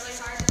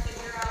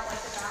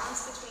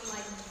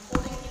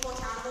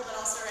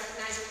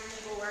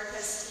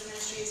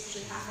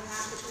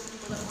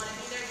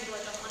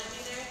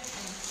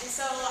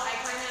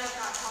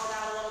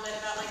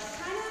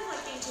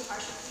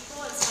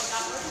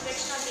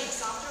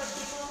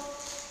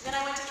Then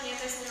I went to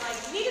campus and they're like,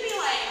 you need to be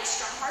like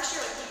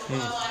harsher with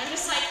people, and I'm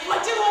just like,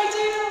 what do I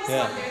do? So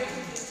I'm very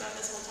confused about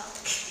this whole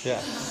topic.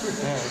 Yeah.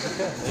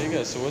 Okay. There you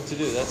go. So what to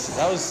do?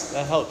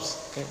 That helps.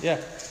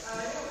 Yeah.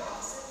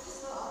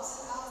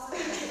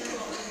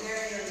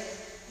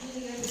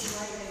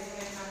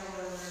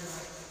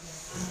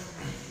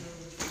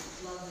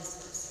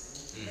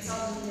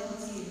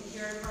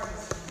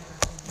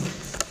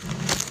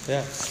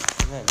 Yeah.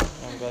 Amen.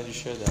 I'm glad you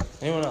shared that.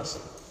 Anyone else?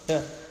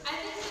 Yeah. I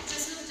think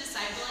just with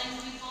discipling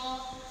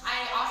people,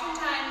 I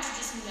oftentimes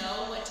just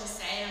know what to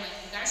say. I'm like,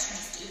 you guys should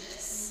just do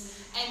this.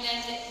 And then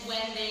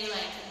when they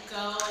like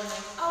go and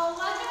like, oh,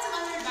 well, I got some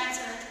other advice,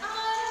 or like, oh,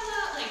 I don't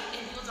know, like,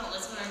 and people don't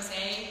listen to what I'm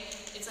saying,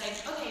 it's like,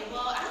 okay,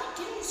 well, I'm not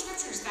giving you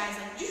scriptures, guys.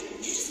 Like, you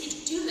just need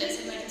to do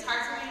this. And like, it's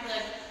hard for me to be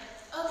like,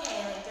 okay,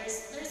 like,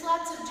 there's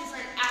lots of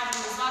different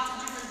avenues, lots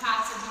of different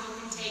paths that people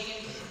can take,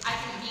 and I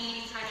can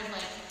be kind of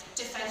like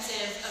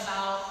defensive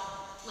about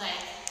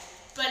like,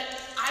 but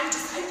I'm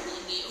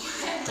discipling you,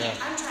 and like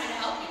I'm trying to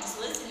help you, just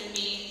listen to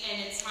me,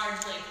 and it's hard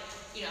like,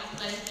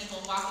 letting people,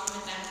 walking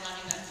with them,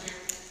 loving them through.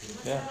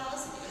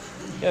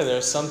 Yeah, there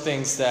are some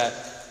things that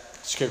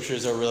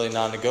scriptures are really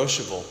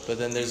non-negotiable, but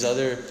then there's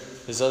other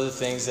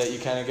things that you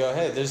kind of go,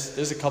 hey,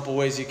 there's a couple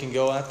ways you can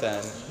go at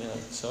that,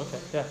 and, so okay,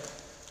 yeah.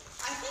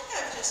 I think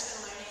I've just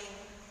been learning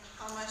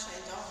how much I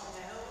don't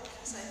know,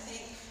 because I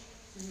think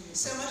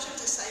so much of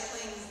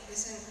discipling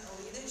isn't a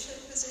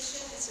leadership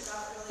position. It's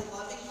about really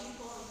loving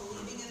people and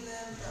believing in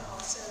them, but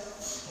also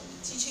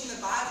teaching the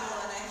Bible.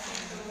 And I think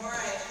the more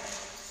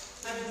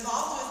I'm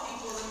involved with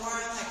people, the more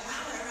I'm like,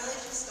 wow, I really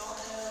just don't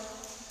know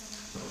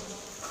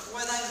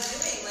what I'm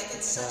doing. Like,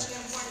 it's such an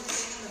important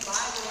thing in the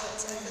Bible.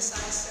 It's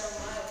emphasized so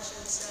much.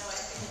 And so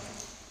I think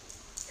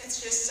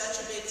it's just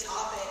such a big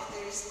topic.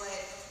 There's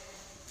like,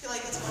 I feel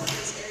like it's one of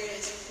those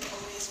areas you can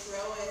always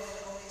grow in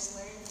and always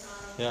learn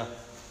from. Yeah.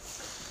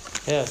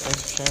 Yeah,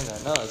 thanks for sharing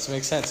that. No, it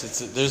makes sense.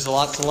 There's a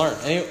lot to learn.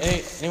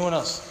 Anyone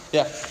else?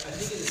 Yeah. I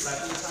think in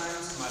discipling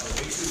times, I'm either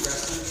way too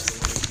aggressive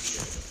or way too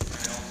strict.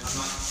 I'm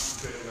not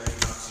good at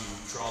learning how to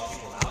draw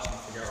people out and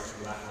figure out where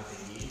people at and what they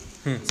need.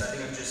 So I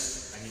think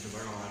I need to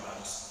learn a lot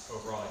about just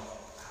overall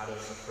how to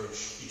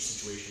approach each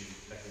situation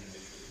like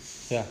individually.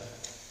 Yeah.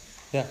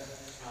 Yeah.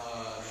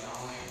 Not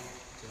only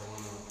do I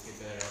want to get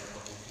better at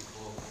helping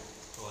people,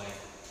 but like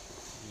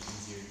be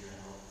easier to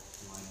help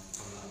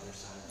from the other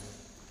side of it.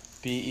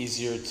 Be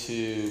easier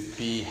to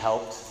be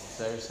helped. Is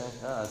that what you're saying?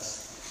 No,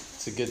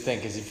 it's a good thing,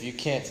 because if you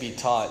can't be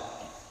taught,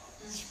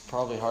 it's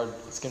probably hard.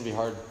 It's going to be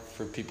hard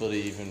for people to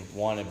even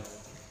want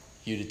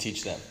you to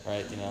teach them,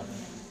 right?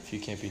 If you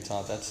can't be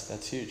taught,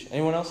 that's huge.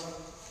 Anyone else?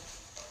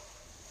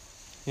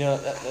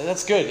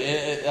 That's good.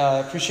 I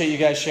appreciate you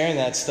guys sharing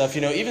that stuff.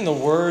 Even the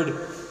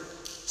word.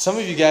 Some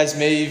of you guys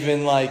may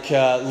even looked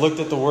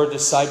at the word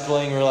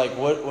discipling, or like,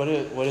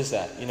 what is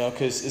that?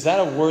 Because is that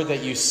a word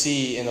that you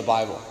see in the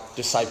Bible?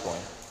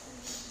 Discipling.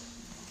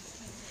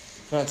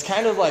 No, it's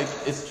kind of like,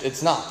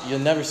 it's not. You'll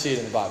never see it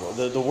in the Bible.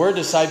 The word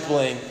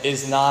discipling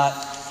is not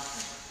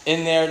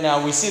in there.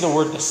 Now, we see the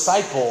word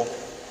disciple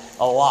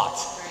a lot.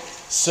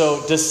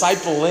 So,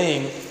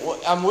 discipling,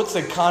 what's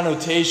the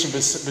connotation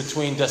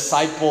between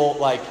disciple,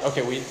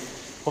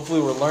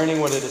 hopefully we're learning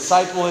what a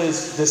disciple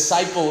is.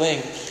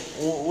 Discipling,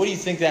 what do you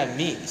think that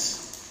means?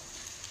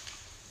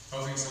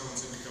 Helping someone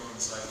to become a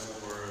disciple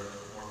or a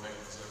more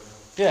effective disciple.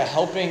 Yeah,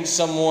 helping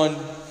someone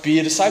be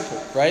a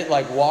disciple, right?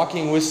 Like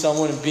walking with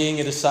someone and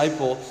being a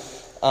disciple.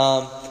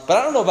 But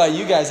I don't know about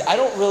you guys. I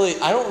don't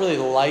really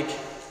like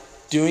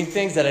doing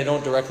things that I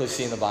don't directly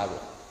see in the Bible.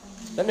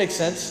 That makes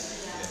sense?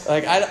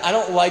 Like I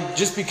don't like,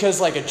 just because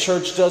like a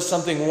church does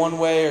something one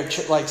way or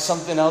like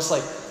something else,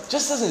 like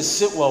just doesn't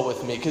sit well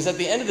with me. Because at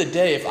the end of the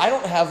day, if I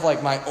don't have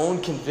like my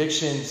own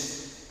convictions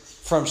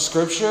from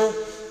Scripture,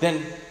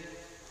 then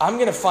I'm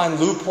going to find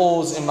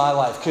loopholes in my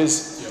life.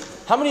 Because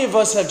how many of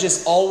us have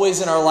just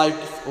always in our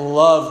life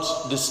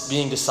loved this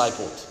being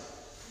discipled?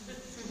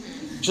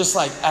 Just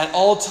like at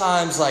all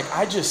times, like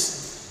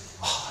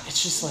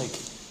it's just like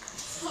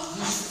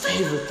my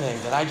favorite thing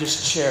that I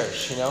just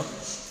cherish,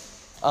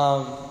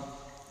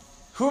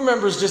 Who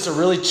remembers just a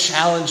really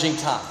challenging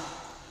time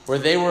where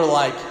they were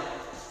like,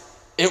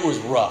 it was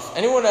rough?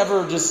 Anyone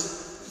ever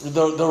just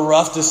the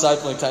rough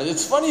discipling times?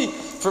 It's funny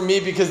for me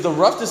because the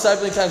rough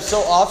discipling times so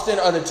often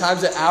are the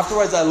times that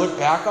afterwards I look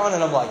back on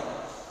and I'm like,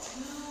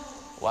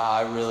 wow,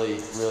 I really,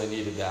 really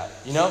needed that.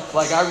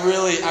 Like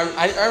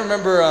I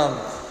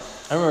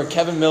remember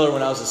Kevin Miller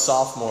when I was a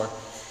sophomore.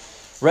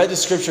 Read the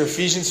scripture,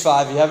 Ephesians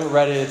 5. If you haven't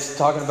read it, it's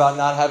talking about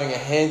not having a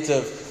hint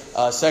of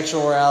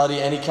sexual morality,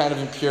 any kind of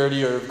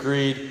impurity or of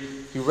greed.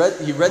 He read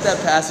that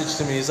passage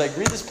to me. He's like,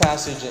 read this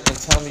passage and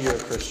tell me you're a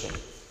Christian.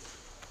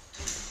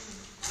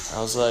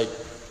 I was like,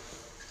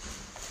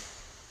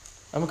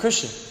 I'm a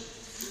Christian.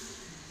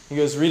 He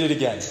goes, read it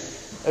again.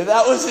 And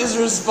that was his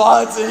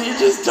response, and he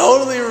just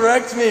totally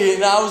wrecked me.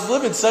 And I was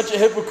living such a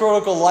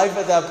hypocritical life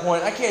at that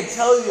point. I can't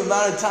tell you the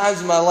amount of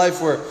times in my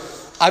life where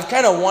I've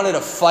kind of wanted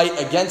to fight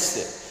against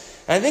it.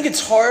 And I think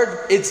it's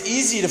hard, it's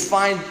easy to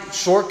find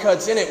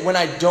shortcuts in it when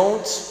I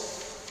don't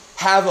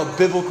have a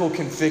biblical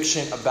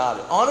conviction about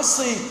it.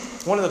 Honestly,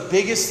 one of the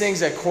biggest things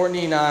that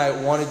Courtney and I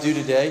want to do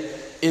today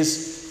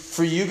is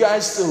for you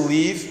guys to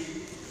leave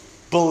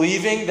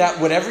believing that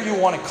whatever you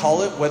want to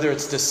call it, whether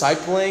it's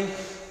discipling,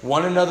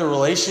 one another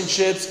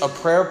relationships, a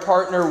prayer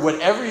partner,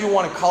 whatever you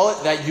want to call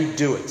it, that you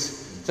do it.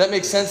 Does that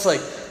make sense? Like,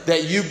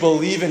 that you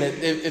believe in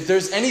it. If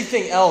there's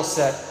anything else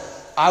that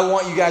I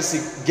want you guys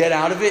to get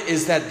out of it,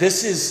 is that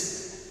this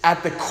is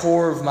at the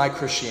core of my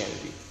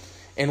Christianity.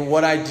 And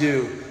what I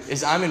do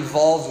is I'm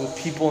involved with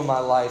people in my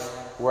life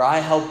where I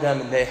help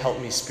them and they help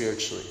me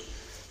spiritually.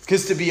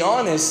 Because to be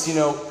honest,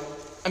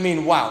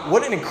 wow,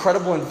 what an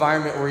incredible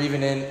environment we're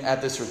even in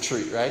at this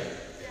retreat, right?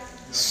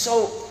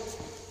 So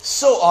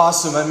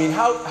awesome. I mean,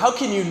 how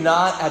can you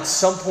not at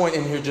some point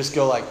in here just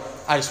go like,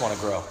 I just want to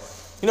grow?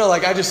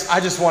 I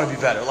just want to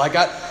be better.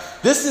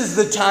 This is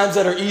the times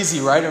that are easy,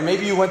 right? Or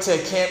maybe you went to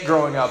a camp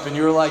growing up and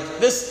you were like,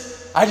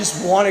 I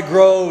just want to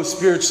grow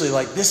spiritually.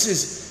 Like, this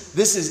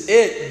is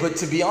it. But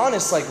to be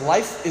honest,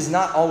 life is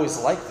not always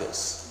like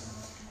this.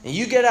 And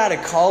you get out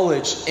of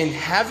college and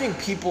having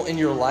people in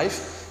your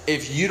life,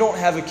 if you don't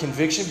have a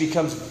conviction,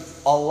 becomes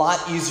a lot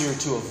easier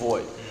to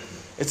avoid.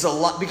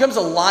 Becomes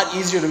a lot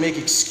easier to make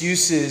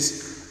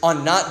excuses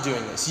on not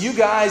doing this. You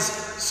guys,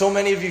 so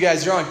many of you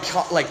guys, you're on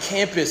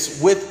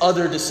campus with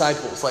other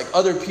disciples,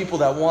 other people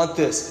that want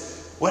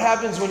this. What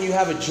happens when you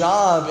have a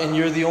job and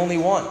you're the only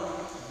one?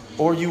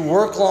 Or you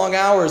work long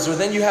hours, or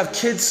then you have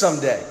kids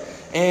someday.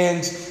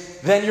 And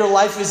then your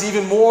life is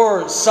even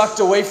more sucked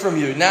away from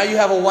you. Now you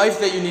have a wife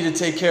that you need to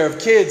take care of,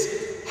 kids.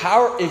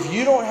 If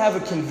you don't have a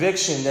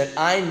conviction that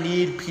I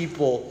need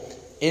people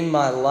in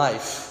my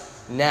life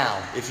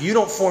now, if you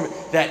don't form it,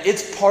 that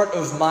it's part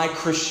of my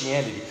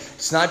Christianity.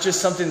 It's not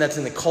just something that's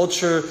in the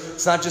culture.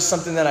 It's not just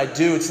something that I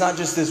do. It's not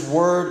just this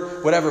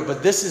word, whatever.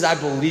 But this is, I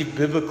believe,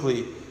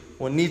 biblically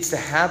what needs to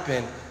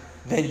happen.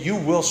 Then you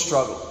will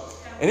struggle.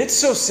 And it's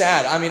so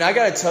sad. I mean, I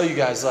got to tell you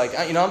guys,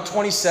 I'm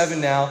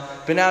 27 now.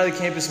 Been out of the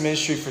campus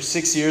ministry for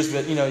 6 years.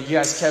 But, you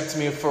guys kept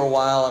me for a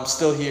while. I'm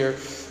still here.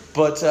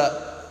 But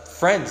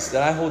friends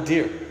that I hold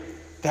dear,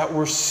 that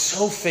were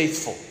so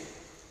faithful,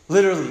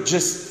 literally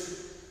just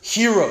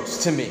heroes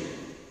to me,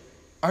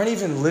 aren't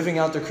even living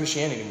out their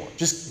Christianity anymore.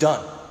 Just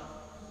done.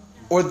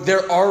 Or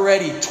they're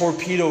already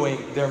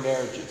torpedoing their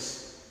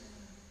marriages.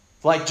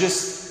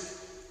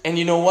 And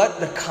you know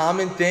what? The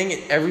common thing in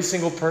every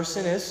single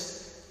person is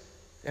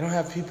they don't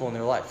have people in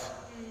their life.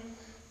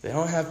 They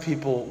don't have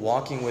people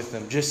walking with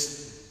them.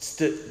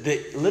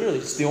 Literally,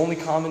 it's the only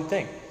common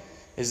thing.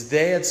 Is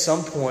they at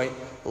some point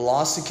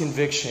lost the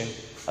conviction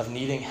of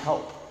needing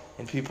help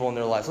in people in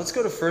their life. Let's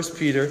go to 1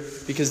 Peter,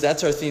 because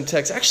that's our theme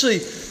text. Actually,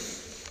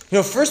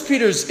 1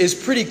 Peter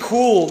is pretty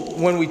cool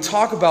when we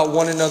talk about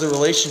one another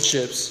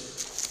relationships,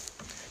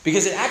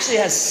 because it actually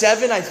has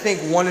 7, I think,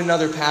 one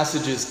another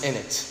passages in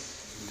it.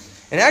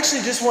 And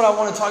actually, just what I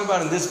want to talk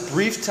about in this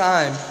brief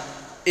time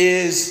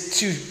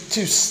is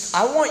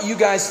I want you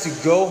guys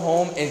to go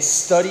home and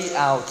study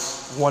out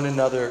one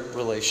another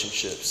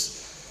relationships.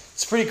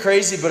 It's pretty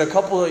crazy, but a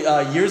couple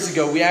of years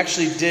ago, we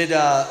actually did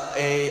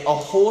a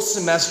whole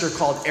semester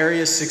called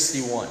Area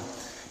 61.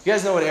 You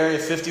guys know what Area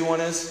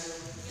 51 is?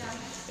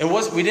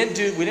 We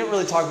didn't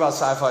really talk about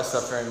sci-fi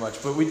stuff very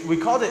much, but we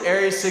called it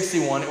Area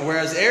 61.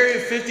 Whereas Area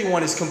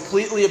 51 is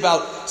completely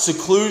about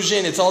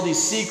seclusion. It's all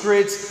these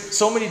secrets,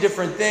 so many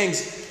different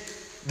things.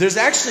 There's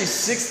actually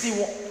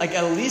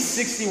at least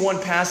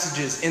 61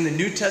 passages in the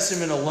New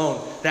Testament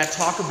alone that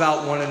talk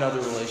about one another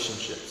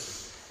relationships.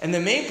 And the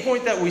main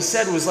point that we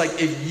said was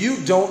if you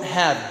don't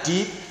have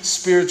deep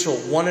spiritual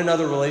one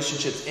another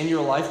relationships in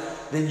your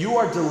life, then you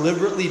are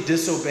deliberately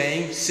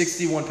disobeying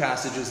 61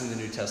 passages in the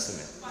New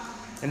Testament.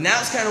 And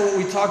that's kind of what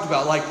we talked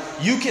about.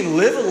 You can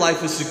live a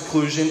life of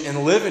seclusion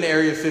and live in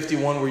Area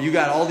 51 where you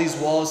got all these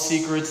walls,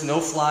 secrets,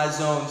 no-fly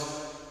zones.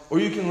 Or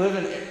you can live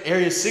in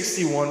Area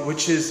 61,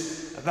 which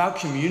is about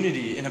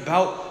community and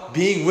about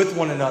being with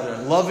one another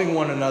and loving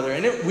one another.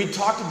 And we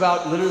talked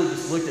about, literally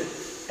just looked at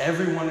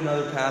every one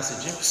another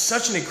passage. It was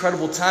such an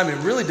incredible time. It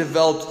really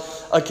developed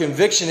a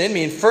conviction in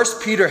me. And 1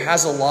 Peter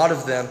has a lot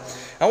of them.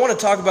 I want to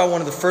talk about one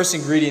of the first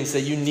ingredients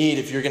that you need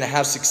if you're going to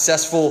have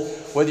successful,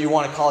 whether you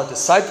want to call it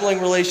discipling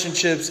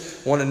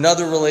relationships, one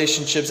another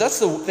relationships. That's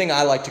the thing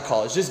I like to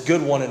call it. It's just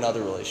good one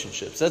another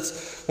relationships.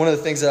 That's one of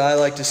the things that I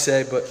like to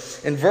say. But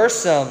in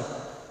verse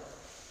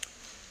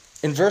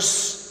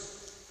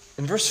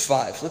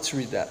 5, let's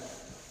read that.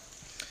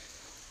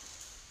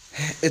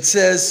 It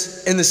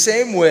says, "In the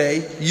same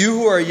way, you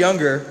who are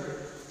younger,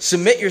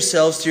 submit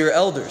yourselves to your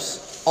elders.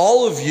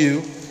 All of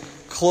you,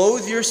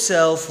 clothe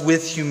yourself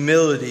with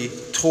humility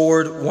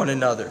toward one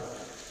another,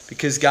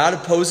 because God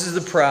opposes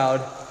the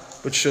proud,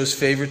 but shows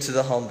favor to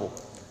the humble.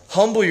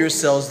 Humble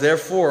yourselves,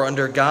 therefore,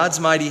 under God's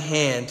mighty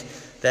hand,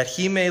 that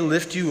he may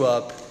lift you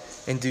up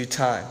in due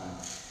time."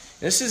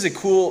 This is a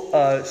cool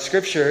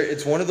scripture.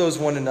 It's one of those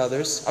one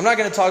another's. I'm not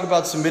going to talk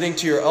about submitting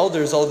to your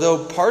elders, although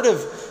part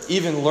of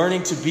even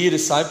learning to be a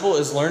disciple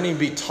is learning to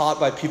be taught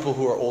by people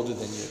who are older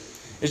than you.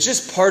 It's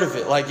just part of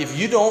it. If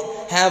you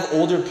don't have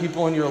older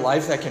people in your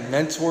life that can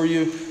mentor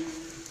you,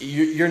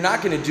 you're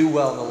not going to do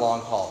well in the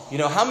long haul. You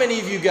know, how many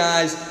of you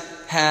guys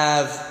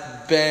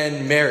have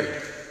been married?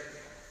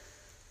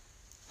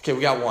 Okay,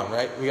 we got one,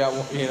 right? We got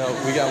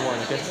one,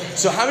 okay?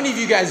 So how many of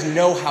you guys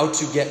know how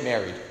to get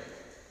married?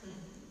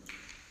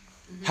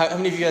 How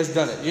many of you guys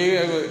done it?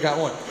 You got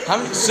one.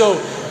 So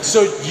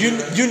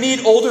you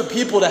need older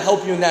people to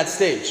help you in that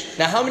stage.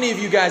 Now, how many of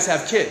you guys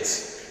have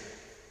kids?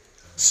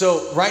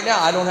 So right now,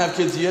 I don't have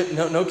kids yet.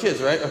 No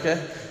kids, right?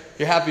 Okay.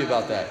 You're happy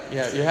about that.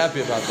 Yeah, you're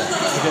happy about that.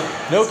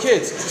 Okay. No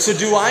kids. So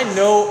do I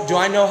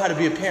know how to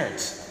be a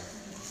parent?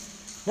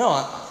 No,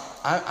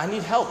 I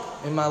need help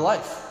in my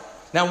life.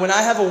 Now, when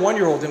I have a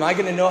 1-year-old, am I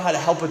going to know how to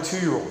help a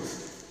 2-year-old?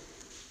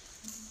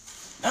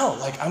 No,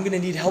 like I'm going to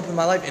need help in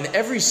my life in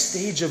every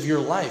stage of your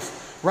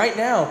life. Right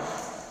now,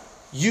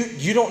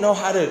 you don't know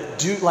how to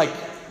do, like,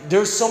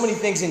 there's so many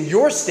things in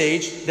your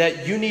stage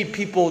that you need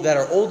people that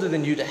are older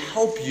than you to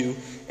help you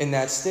in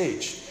that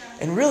stage.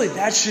 And really,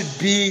 that should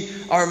be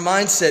our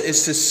mindset,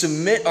 is to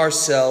submit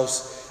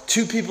ourselves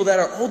to people that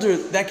are older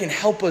that can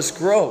help us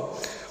grow.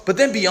 But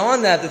then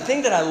beyond that, the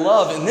thing that I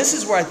love, and this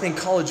is where I think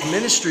college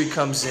ministry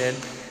comes in,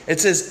 it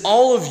says,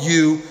 all of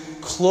you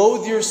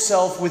clothe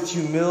yourself with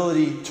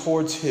humility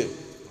towards who? It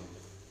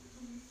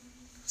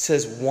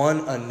says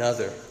one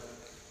another.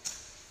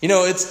 You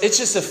know, it's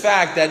just a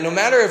fact that no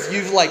matter if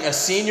you've like a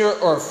senior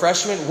or a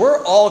freshman, we're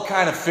all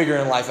kind of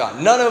figuring life out.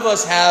 None of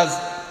us have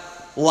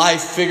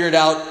life figured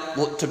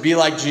out to be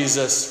like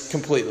Jesus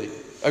completely.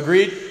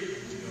 Agreed?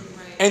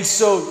 And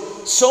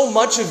so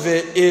much of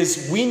it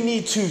is we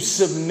need to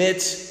submit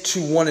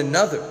to one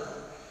another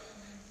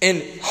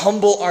and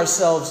humble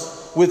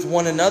ourselves with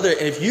one another.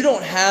 And if you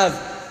don't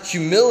have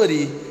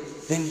humility,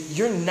 then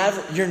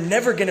you're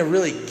never going to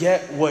really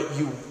get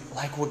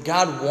what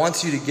God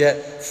wants you to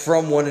get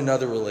from one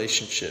another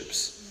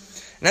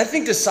relationships. And I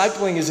think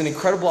discipling is an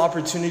incredible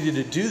opportunity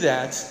to do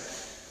that,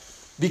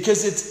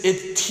 because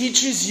it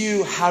teaches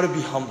you how to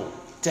be humble,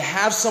 to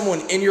have someone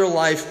in your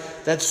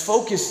life that's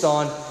focused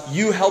on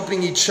you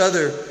helping each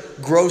other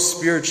grow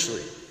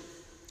spiritually.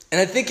 And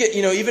I think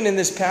even in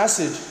this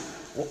passage,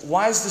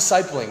 why is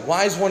discipling?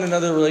 Why is one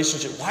another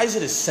relationship? Why is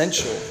it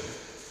essential?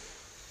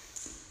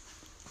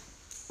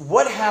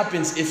 What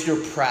happens if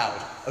you're proud,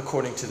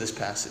 according to this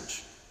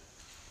passage?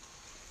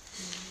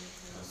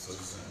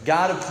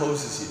 God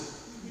opposes you.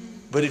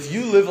 But if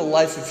you live a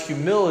life of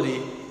humility,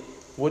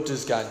 what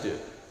does God do?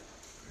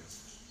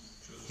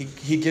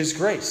 He gives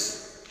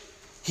grace.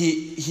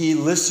 He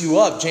lifts you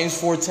up.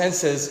 James 4:10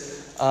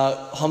 says,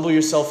 humble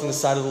yourself in the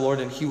sight of the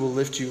Lord and He will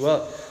lift you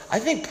up. I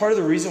think part of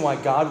the reason why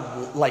God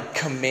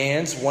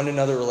commands one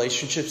another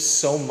relationships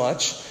so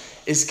much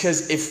is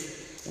because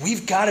if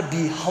we've got to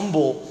be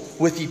humble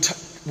with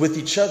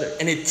each other,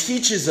 and it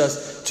teaches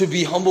us to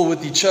be humble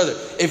with each other.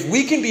 If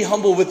we can be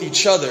humble with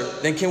each other,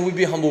 then can we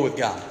be humble with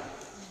God?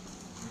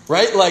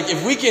 Right? Like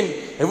if we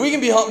can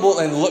be humble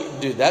and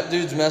look, dude, that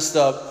dude's messed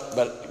up,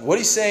 but what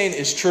he's saying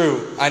is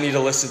true. I need to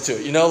listen to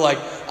it.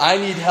 I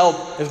need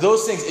help.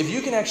 If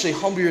you can actually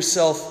humble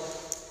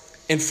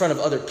yourself in front of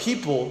other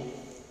people,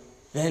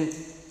 then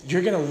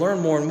you're going to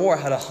learn more and more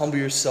how to humble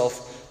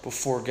yourself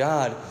before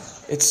God.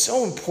 It's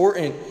so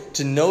important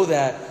to know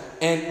that.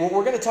 And what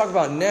we're going to talk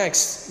about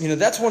next,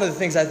 that's one of the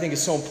things I think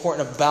is so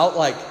important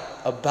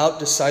about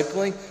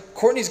discipling.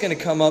 Courtney's going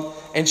to come up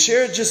and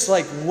share just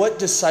what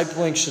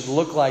discipling should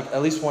look like,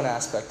 at least one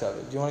aspect of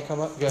it. Do you want to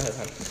come up? Go ahead,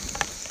 honey.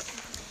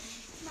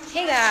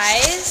 Hey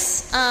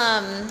guys.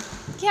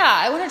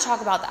 I want to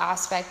talk about the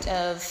aspect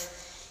of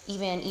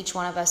even each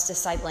one of us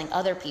discipling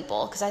other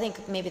people, because I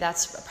think maybe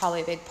that's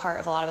probably a big part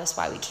of a lot of us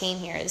why we came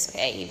here is,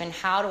 okay, even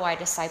how do I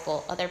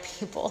disciple other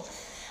people?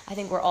 I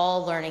think we're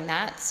all learning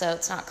that, so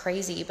it's not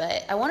crazy.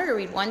 But I wanted to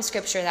read one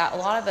scripture that a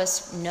lot of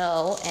us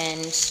know,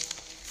 and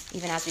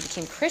even as we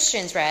became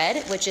Christians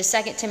read, which is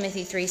 2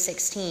 Timothy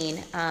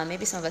 3:16.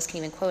 Maybe some of us can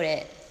even quote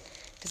it.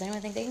 Does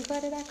anyone think they can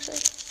quote it, actually?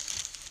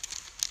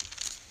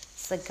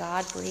 It's the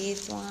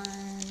God-breathed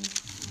one.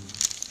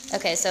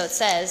 Okay, so it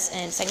says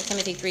in 2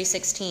 Timothy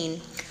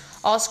 3:16,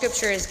 all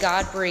scripture is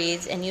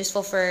God-breathed and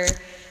useful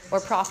or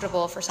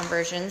profitable for some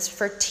versions,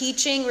 for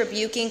teaching,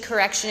 rebuking,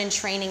 correction, and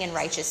training in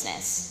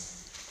righteousness.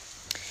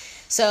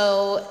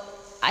 So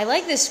I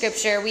like this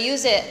scripture. We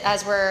use it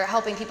as we're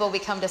helping people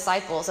become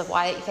disciples of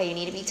why, okay, you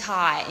need to be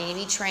taught, you need to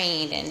be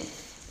trained.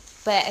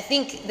 But I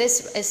think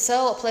this is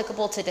so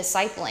applicable to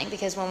discipling,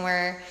 because when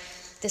we're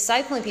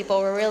discipling people,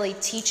 we're really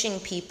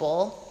teaching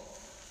people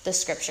the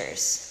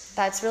scriptures.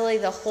 That's really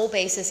the whole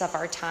basis of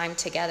our time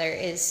together,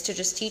 is to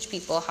just teach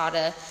people how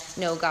to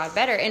know God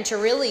better and to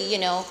really,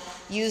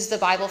 use the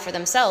Bible for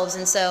themselves.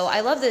 And so I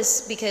love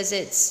this because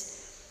it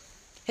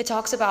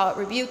talks about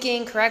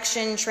rebuking,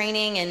 correction,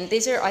 training, and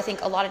these are, I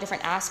think, a lot of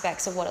different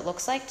aspects of what it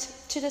looks like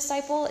to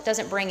disciple. It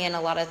doesn't bring in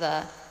a lot of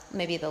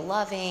maybe the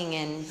loving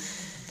and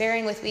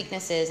bearing with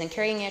weaknesses and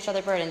carrying each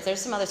other's burdens. There's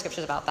some other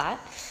scriptures about that.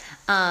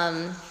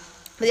 But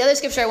the other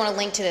scripture I want to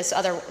link to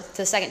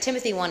the 2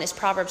 Timothy one is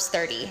Proverbs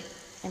 30.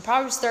 And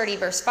Proverbs 30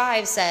 verse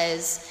 5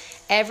 says,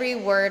 every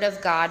word of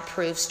God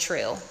proves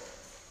true.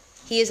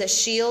 He is a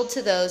shield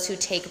to those who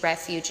take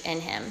refuge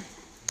in him.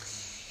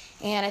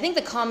 And I think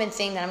the common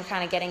thing that I'm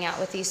kind of getting at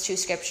with these two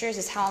scriptures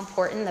is how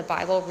important the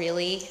Bible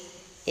really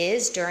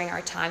is during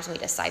our times when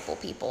we disciple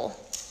people,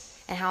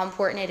 and how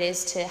important it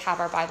is to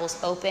have our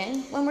Bibles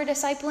open when we're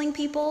discipling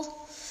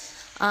people.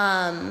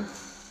 At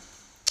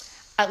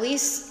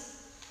least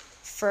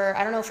for,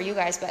 I don't know for you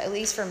guys, but at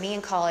least for me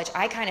in college,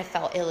 I kind of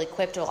felt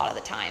ill-equipped a lot of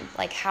the time.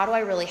 Like, how do I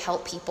really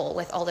help people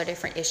with all their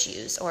different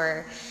issues?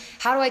 Or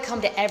how do I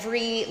come to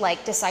every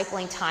like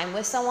discipling time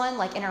with someone,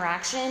 like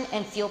interaction,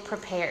 and feel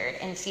prepared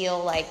and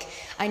feel like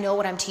I know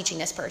what I'm teaching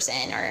this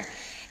person? Or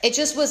it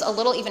just was a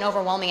little even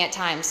overwhelming at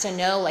times to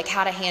know like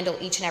how to handle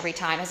each and every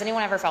time. Has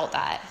anyone ever felt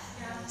that?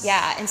 Yes.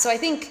 Yeah. And so I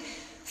think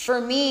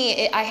for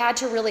me, I had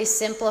to really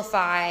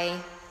simplify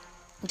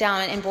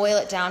down and boil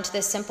it down to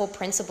this simple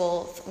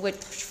principle, which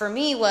for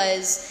me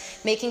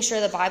was making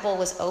sure the Bible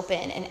was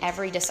open in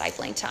every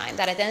discipling time.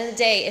 That at the end of the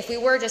day, if we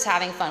were just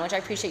having fun, which I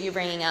appreciate you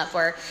bringing up,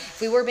 or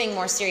if we were being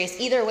more serious,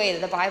 either way,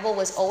 the Bible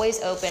was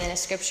always open, and the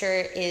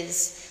scripture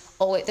is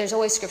always, there's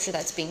always scripture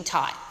that's being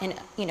taught and,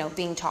 you know,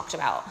 being talked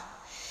about.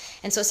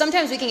 And so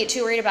sometimes we can get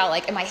too worried about,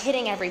 like, am I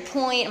hitting every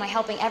point? Am I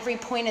helping every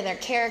point of their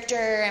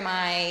character? Am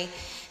I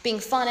being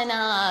fun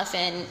enough?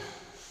 And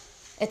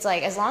it's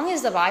like, as long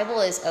as the Bible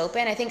is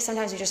open, I think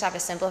sometimes we just have to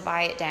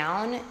simplify it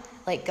down.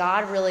 Like,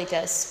 God really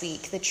does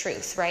speak the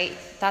truth, right?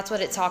 That's what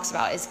it talks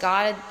about, is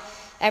God,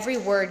 every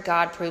word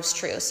God proves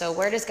true. So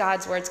where does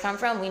God's words come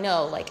from? We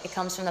know, like, it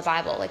comes from the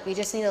Bible. Like, we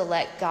just need to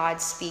let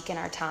God speak in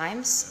our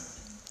times.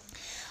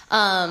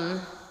 And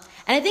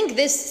I think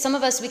some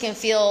of us, we can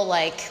feel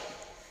like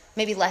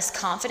maybe less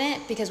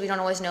confident because we don't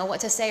always know what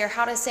to say or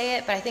how to say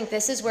it. But I think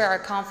this is where our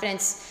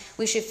confidence,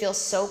 we should feel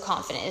so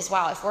confident is,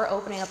 wow, if we're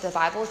opening up the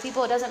Bible with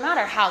people, it doesn't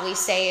matter how we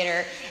say it or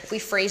if we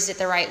phrased it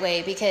the right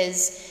way,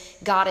 because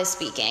God is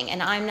speaking.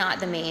 And I'm not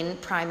the main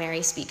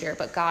primary speaker,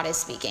 but God is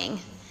speaking.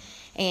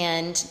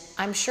 And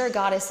I'm sure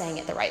God is saying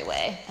it the right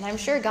way. And I'm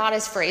sure God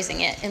is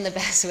phrasing it in the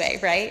best way,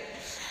 right?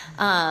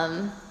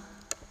 And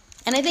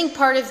I think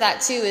part of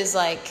that too is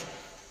like,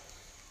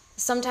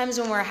 sometimes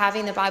when we're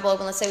having the Bible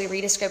open, let's say we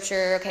read a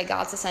scripture, okay,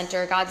 God's the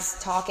center,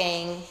 God's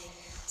talking.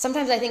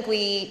 Sometimes I think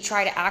we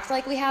try to act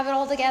like we have it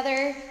all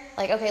together.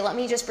 Like, okay, let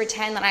me just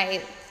pretend that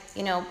I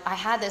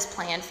had this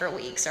plan for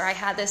weeks, or I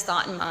had this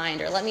thought in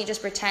mind, or let me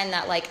just pretend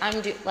that like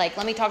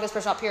let me talk to this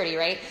person about purity,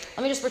 right?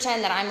 Let me just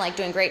pretend that I'm like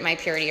doing great in my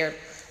purity, or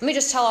let me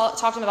just talk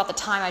to them about the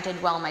time I did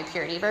well in my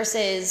purity,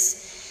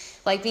 versus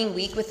like being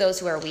weak with those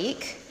who are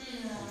weak.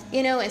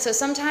 You know, and so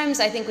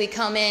sometimes I think we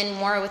come in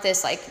more with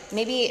this, like,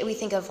 maybe we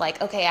think of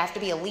like, okay, I have to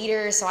be a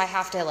leader, so I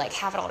have to like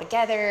have it all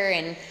together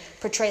and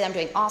portray that I'm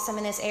doing awesome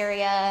in this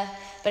area.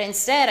 But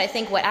instead, I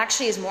think what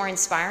actually is more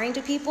inspiring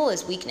to people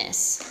is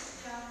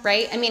weakness,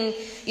 right? I mean,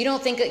 you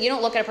don't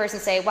look at a person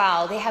and say,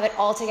 wow, they have it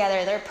all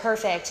together, they're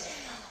perfect.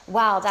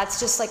 Wow, that's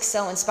just like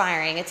so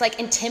inspiring. It's like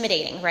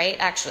intimidating, right?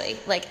 Actually,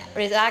 like,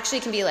 it actually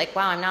can be like,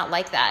 wow, I'm not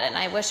like that, and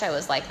I wish I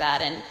was like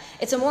that. And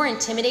it's a more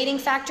intimidating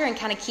factor and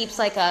kind of keeps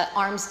like a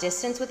arm's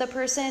distance with a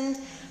person,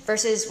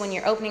 versus when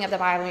you're opening up the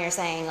Bible and you're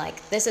saying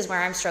like, this is where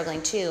I'm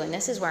struggling too, and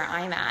this is where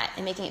I'm at,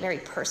 and making it very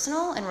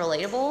personal and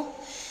relatable,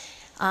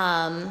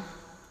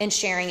 and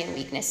sharing in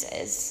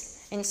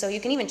weaknesses. And so you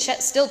can even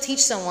still teach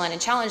someone and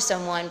challenge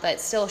someone,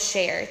 but still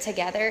share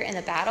together in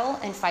the battle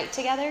and fight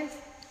together.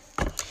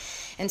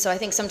 And so I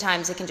think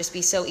sometimes it can just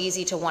be so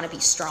easy to want to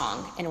be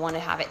strong and want to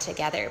have it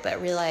together,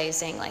 but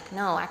realizing like,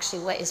 no,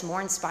 actually what is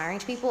more inspiring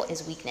to people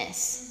is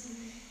weakness.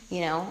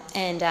 You know,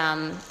 and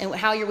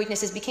how your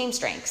weaknesses became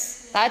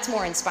strengths. That's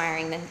more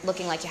inspiring than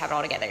looking like you have it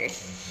all together.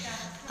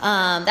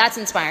 That's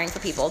inspiring for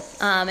people.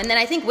 And then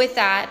I think with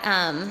that,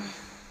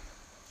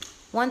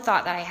 one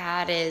thought that I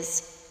had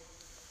is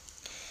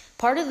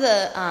part of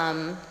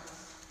the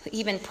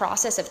even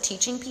process of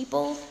teaching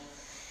people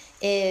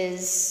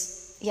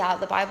is, yeah,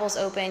 the Bible's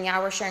open.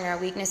 Yeah, we're sharing our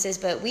weaknesses,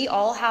 but we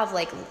all have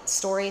like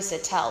stories to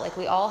tell. Like,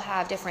 we all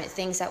have different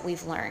things that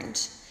we've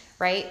learned,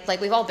 right?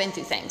 Like, we've all been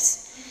through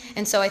things.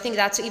 And so I think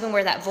that's even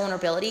where that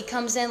vulnerability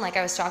comes in, like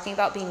I was talking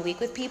about being weak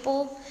with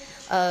people,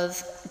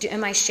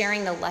 am I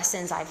sharing the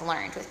lessons I've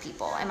learned with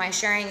people? Am I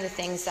sharing the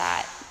things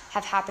that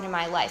have happened in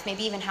my life?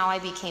 Maybe even how I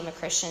became a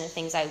Christian, the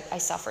things I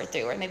suffered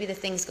through, or maybe the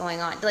things going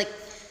on. Like,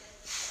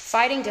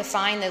 fighting to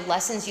find the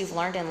lessons you've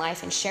learned in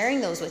life and sharing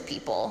those with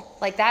people.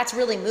 Like, that's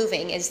really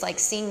moving, is like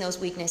seeing those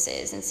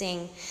weaknesses and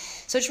seeing,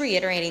 so just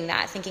reiterating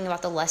that, thinking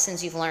about the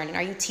lessons you've learned, and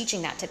are you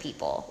teaching that to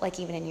people, like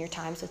even in your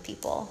times with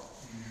people?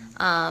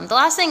 The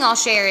last thing I'll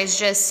share is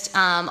just,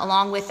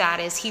 along with that,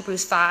 is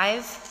Hebrews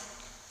 5.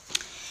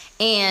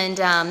 And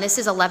this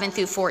is 11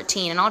 through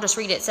 14. And I'll just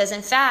read it. It says,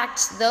 in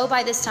fact, though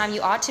by this time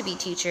you ought to be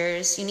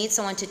teachers, you need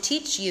someone to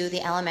teach you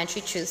the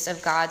elementary truths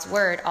of God's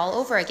word all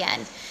over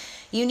again.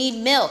 You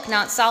need milk,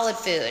 not solid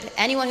food.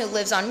 Anyone who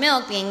lives on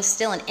milk, being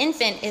still an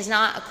infant, is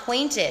not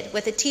acquainted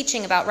with the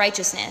teaching about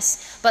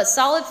righteousness. But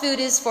solid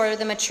food is for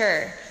the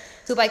mature,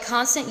 who by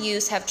constant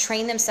use have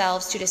trained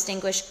themselves to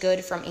distinguish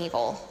good from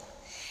evil.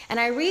 And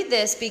I read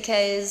this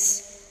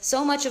because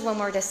so much of when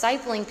we're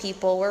discipling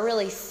people, we're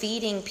really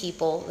feeding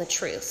people the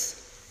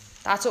truth.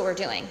 That's what we're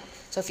doing.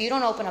 So if you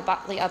don't open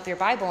up your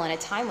Bible in a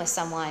time with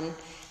someone,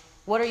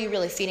 what are you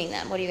really feeding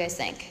them? What do you guys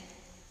think?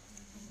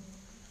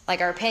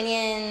 Like our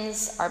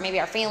opinions, or maybe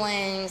our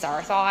feelings,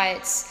 our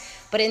thoughts.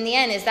 But in the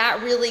end, is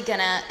that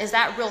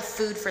real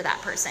food for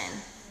that person?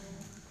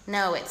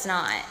 No, it's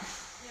not.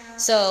 Yeah.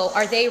 So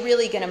are they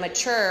really going to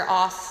mature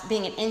off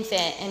being an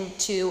infant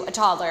into a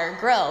toddler and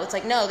grow? It's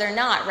like, no, they're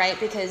not, right?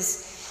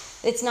 Because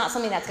it's not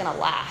something that's going to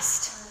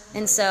last.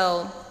 And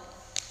so,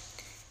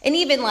 and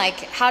even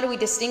like, how do we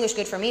distinguish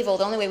good from evil?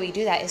 The only way we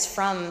do that is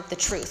from the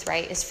truth,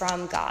 right? Is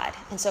from God.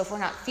 And so if we're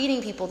not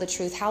feeding people the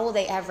truth, how will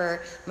they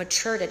ever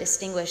mature to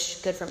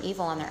distinguish good from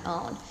evil on their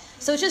own?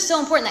 So it's just so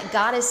important that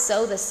God is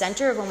so the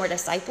center of when we're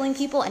discipling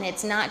people, and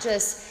it's not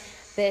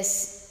just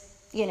this,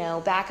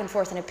 back and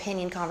forth an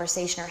opinion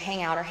conversation or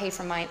hangout or hey,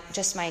 from my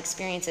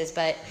experiences,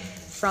 but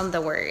from the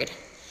Word.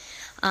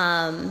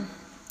 And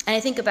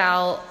I think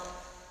about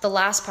the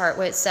last part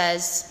where it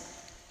says,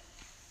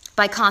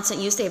 by constant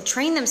use, they have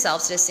trained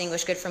themselves to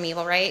distinguish good from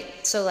evil, right?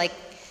 So like,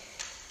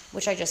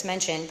 which I just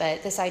mentioned,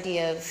 but this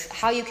idea of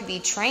how you can be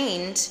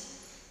trained,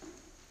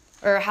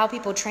 or how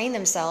people train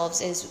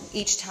themselves, is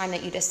each time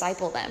that you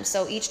disciple them.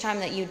 So each time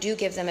that you do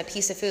give them a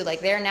piece of food,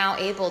 like they're now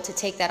able to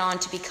take that on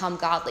to become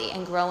godly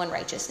and grow in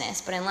righteousness.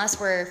 But unless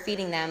we're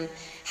feeding them,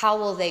 how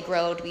will they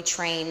grow to be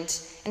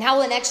trained? And how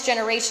will the next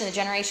generation, the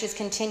generations,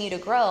 continue to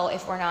grow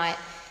if we're not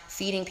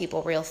feeding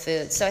people real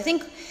food? So I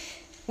think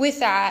with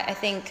that, I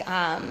think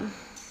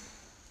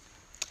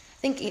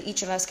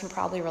each of us can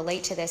probably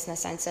relate to this in the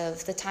sense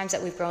of the times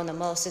that we've grown the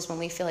most is when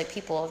we feel like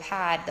people have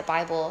had the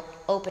Bible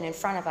open in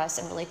front of us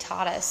and really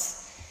taught us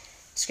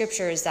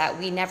scriptures that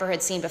we never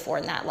had seen before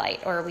in that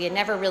light, or we had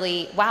never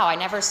really, wow, I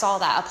never saw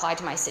that applied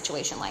to my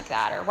situation like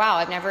that, or wow,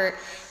 I've never,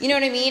 you know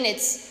what I mean?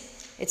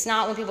 It's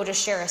not when people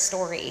just share a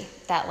story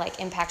that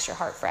like impacts your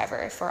heart forever,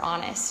 if we're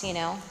honest,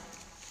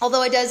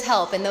 although it does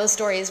help, and those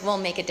stories will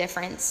make a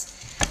difference.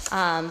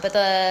 But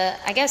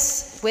I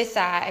guess with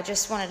that, I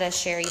just wanted to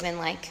share even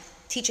like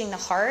teaching the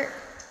heart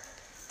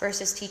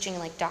versus teaching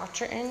like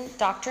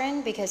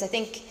doctrine, because I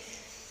think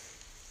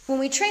when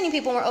we training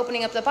people and we're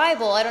opening up the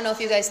Bible, I don't know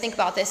if you guys think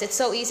about this, it's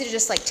so easy to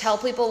just like tell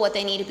people what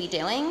they need to be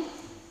doing.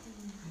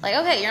 Like,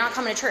 okay, you're not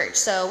coming to church,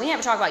 so we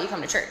never talk about you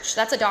coming to church.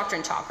 That's a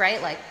doctrine talk,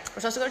 right? Like,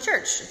 we're supposed to go to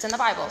church. It's in the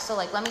Bible. So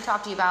like, let me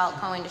talk to you about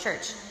going to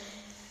church.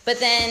 But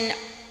then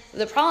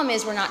the problem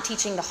is we're not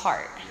teaching the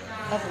heart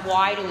of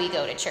why do we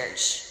go to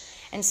church.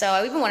 And so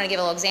I even want to give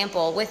a little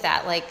example with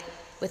that, like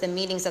with the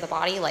meetings of the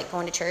body, like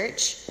going to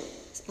church.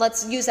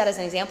 Let's use that as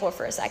an example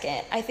for a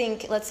second. I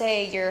think, let's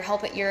say you're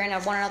in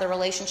one another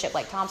relationship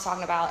like Tom's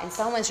talking about, and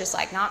someone's just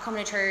like not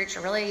coming to church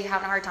or really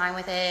having a hard time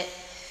with it.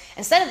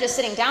 Instead of just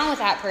sitting down with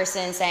that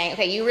person saying,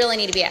 okay, you really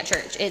need to be at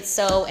church. It's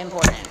so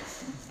important.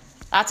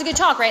 That's a good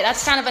talk, right?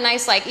 That's kind of a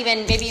nice, like,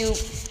 even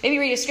maybe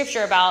read a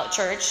scripture about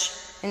church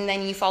and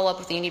then you follow up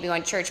with you need to be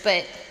going to church.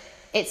 But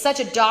it's such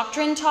a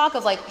doctrine talk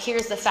of like,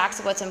 here's the facts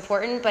of what's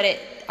important, but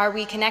are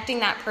we connecting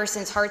that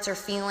person's hearts or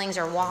feelings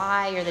or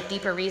why or the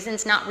deeper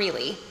reasons? Not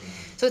really.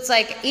 So it's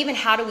like, even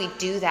how do we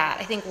do that?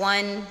 I think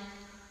one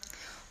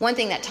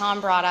thing that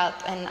Tom brought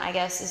up, and I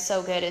guess is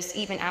so good, is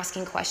even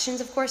asking questions,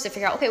 of course, to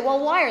figure out, okay,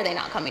 well, why are they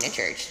not coming to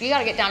church? You got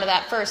to get down to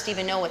that first to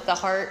even know what the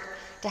heart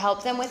to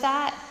help them with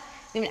that.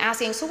 Even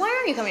asking, so why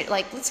aren't you coming?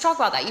 Like, let's talk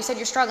about that. You said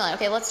you're struggling.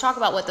 Okay, let's talk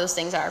about what those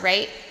things are,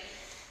 right?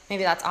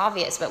 Maybe that's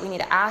obvious, but we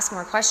need to ask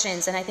more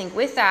questions. And I think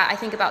with that, I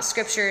think about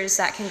scriptures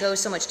that can go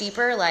so much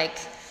deeper, like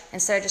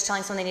instead of just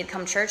telling someone they need to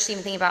come to church, to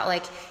even think about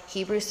like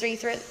Hebrews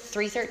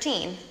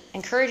 3:13,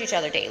 encourage each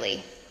other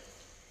daily,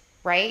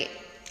 right?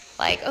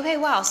 Like, okay,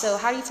 wow, so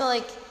how do you feel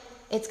like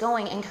it's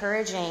going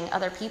encouraging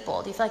other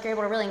people? Do you feel like you're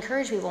able to really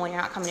encourage people when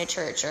you're not coming to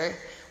church? Or,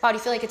 wow, do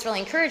you feel like it's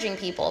really encouraging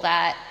people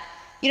that,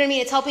 you know what I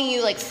mean? It's helping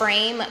you like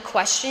frame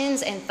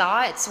questions and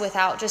thoughts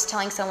without just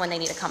telling someone they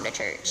need to come to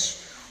church.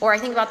 Or I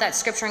think about that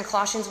scripture in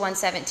Colossians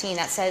 1:17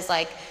 that says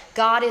like,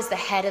 God is the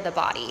head of the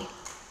body.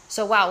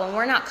 So wow, when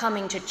we're not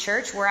coming to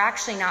church, we're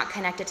actually not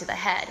connected to the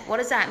head. What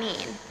does that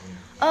mean?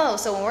 Oh,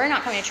 so when we're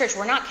not coming to church,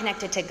 we're not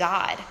connected to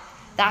God.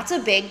 That's a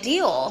big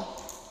deal.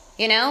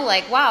 You know,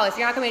 like, wow, if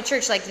you're not coming to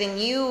church, like then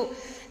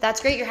that's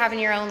great, you're having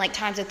your own like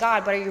times with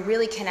God, but are you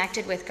really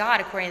connected with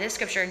God according to this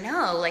scripture?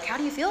 No. Like, how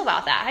do you feel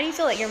about that? How do you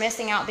feel that you're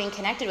missing out being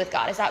connected with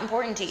God? Is that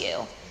important to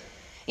you?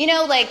 You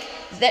know, like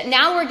that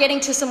now we're getting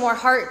to some more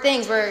heart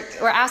things. We're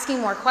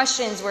asking more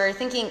questions. We're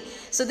thinking,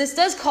 so this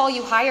does call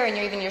you higher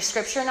in your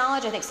scripture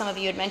knowledge. I think some of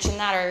you had mentioned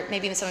that, or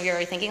maybe even some of you are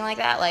already thinking like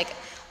that. Like,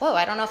 whoa,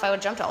 I don't know if I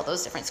would jump to all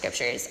those different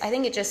scriptures. I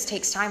think it just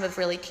takes time of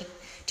really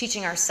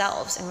teaching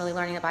ourselves and really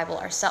learning the Bible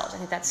ourselves. I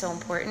think that's so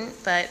important.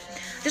 But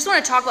I just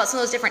want to talk about some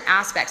of those different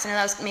aspects. I know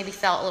that was maybe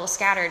felt a little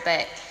scattered,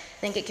 but I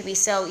think it could be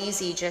so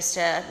easy just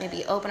to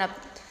maybe open up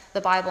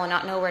the Bible and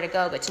not know where to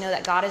go, but to know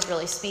that God is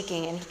really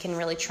speaking and he can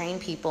really train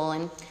people.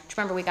 And just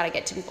remember, we got to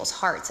get to people's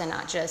hearts and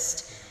not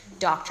just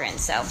doctrine.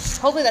 So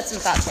hopefully that's some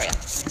thoughts for you.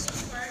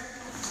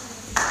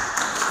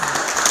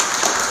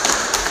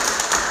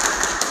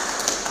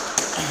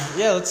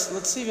 Yeah,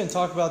 let's even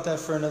talk about that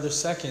for another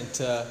second.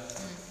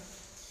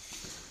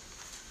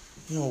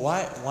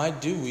 Why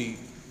do we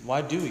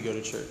go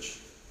to church?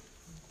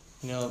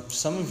 You know,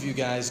 some of you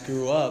guys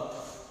grew up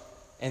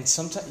And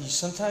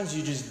sometimes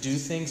you just do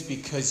things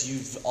because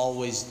you've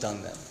always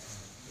done them.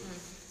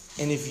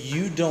 And if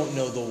you don't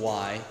know the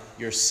why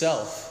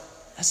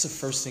yourself, that's the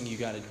first thing you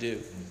got to do.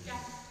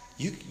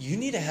 You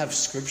need to have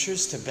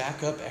scriptures to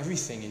back up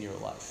everything in your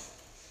life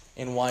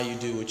and why you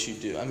do what you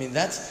do. I mean,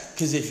 that's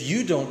because if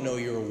you don't know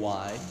your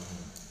why,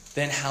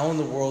 then how in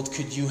the world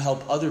could you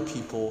help other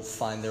people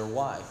find their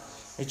why?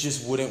 It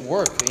just wouldn't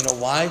work. You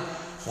know, why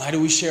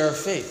do we share our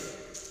faith?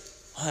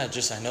 I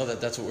know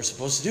that that's what we're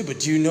supposed to do, but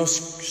do you know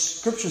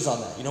scriptures on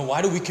that? You know,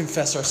 why do we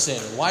confess our sin?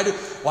 Or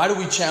why do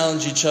we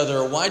challenge each other?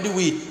 Or why do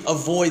we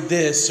avoid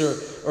this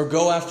or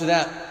go after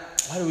that?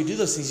 Why do we do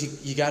those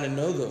things? You got to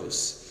know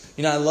those.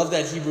 You know, I love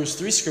that Hebrews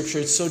 3 scripture.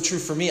 It's so true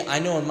for me. I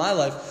know in my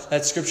life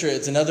that scripture,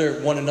 it's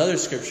another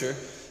scripture.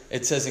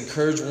 It says,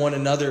 encourage one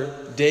another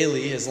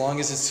daily, as long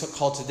as it's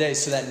called today,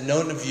 so that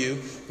none of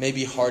you may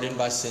be hardened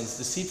by sin's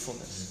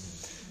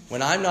deceitfulness.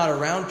 When I'm not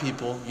around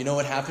people, you know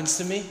what happens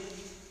to me?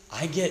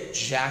 I get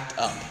jacked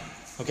up.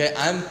 Okay,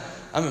 I'm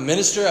a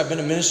minister. I've been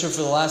a minister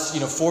for the last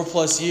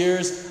 4+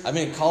 years. I've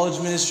been in college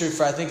ministry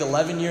for I think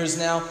 11 years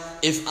now.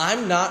 If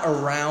I'm not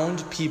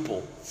around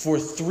people for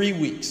 3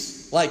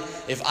 weeks, like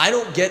if I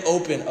don't get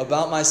open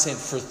about my sin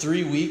for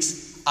 3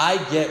 weeks, I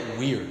get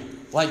weird.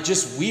 Like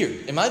just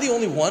weird. Am I the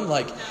only one?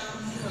 Like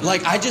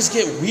I just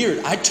get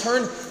weird. I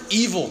turn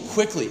evil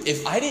quickly.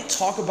 If I didn't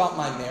talk about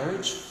my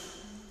marriage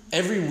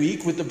every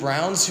week with the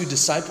Browns who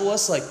disciple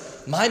us, like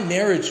my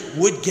marriage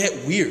would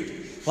get weird.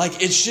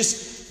 Like it's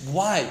just,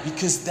 why?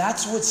 Because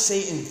that's what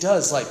Satan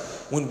does. Like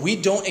when we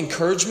don't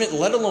encouragement,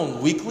 let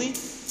alone weekly,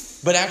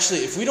 but actually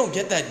if we don't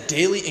get that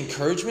daily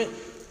encouragement,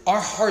 our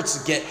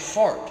hearts get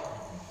hard.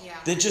 Yeah.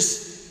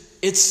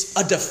 It's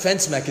a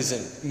defense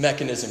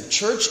mechanism.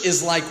 Church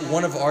is like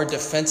one of our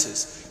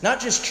defenses. Not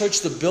just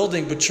church the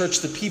building, but church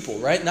the people,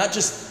 right? Not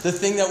just the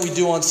thing that we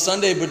do on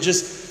Sunday, but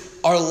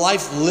just our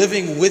life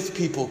living with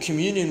people,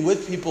 communion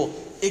with people.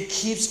 It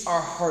keeps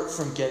our heart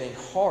from getting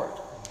hard.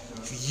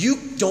 If you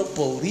don't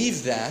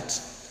believe that,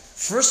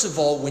 first of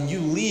all, when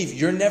you leave,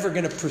 you're never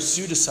going to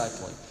pursue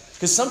discipling.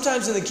 Because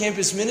sometimes in the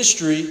campus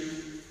ministry,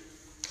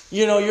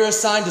 you're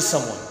assigned to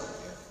someone.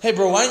 Hey,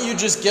 bro, why don't you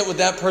just get with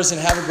that person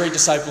and have a great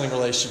discipling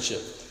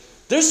relationship?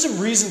 There's some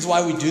reasons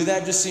why we do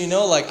that, just so you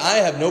know. Like, I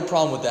have no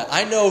problem with that.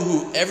 I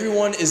know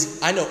everyone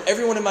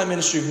in my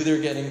ministry who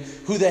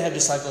they have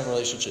discipling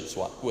relationships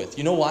with.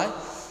 You know why?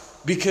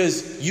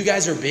 Because you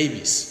guys are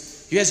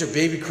babies. You guys are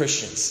baby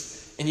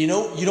Christians. And you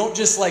don't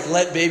just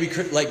let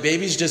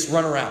babies just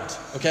run around.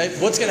 Okay?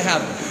 What's going to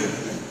happen?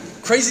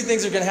 Crazy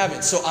things are going to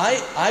happen. So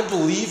I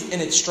believe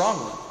in it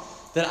strongly.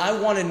 That I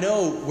want to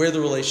know where the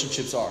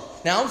relationships are.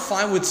 Now, I'm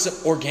fine with some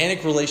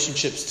organic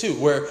relationships too,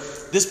 where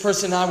this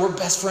person and I, we're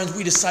best friends,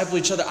 we disciple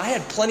each other. I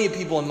had plenty of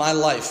people in my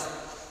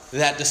life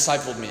that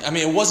discipled me. I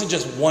mean, it wasn't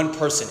just one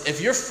person.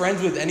 If you're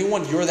friends with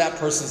anyone, you're that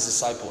person's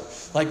discipler.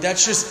 Like,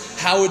 that's just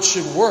how it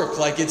should work.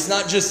 Like, it's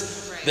not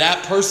just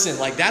that person.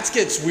 Like, that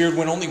gets weird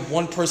when only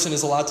one person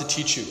is allowed to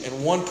teach you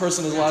and one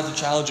person is allowed to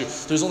challenge you.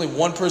 There's only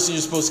one person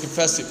you're supposed to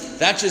confess to.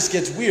 That just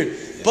gets weird.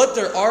 But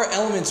there are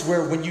elements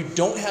where when you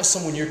don't have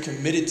someone you're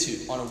committed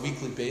to on a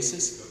weekly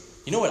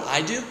basis, you know what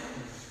I do?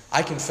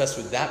 I confess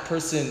with that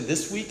person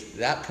this week,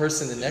 that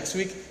person the next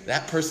week,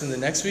 that person the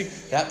next week,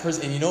 that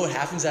person. And you know what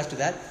happens after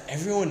that?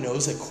 Everyone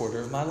knows a quarter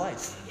of my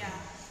life. Yeah.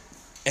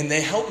 And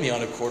they help me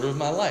on a quarter of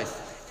my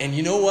life. And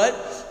you know what?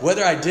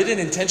 Whether I did it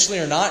intentionally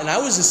or not, and I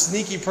was a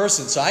sneaky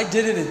person, so I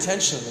did it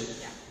intentionally.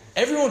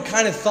 Everyone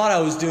kind of thought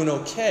I was doing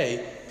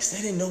okay because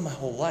they didn't know my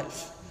whole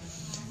life.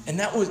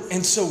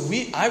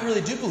 I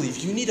really do believe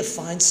you need to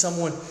find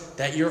someone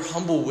that you're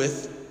humble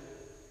with,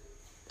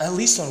 at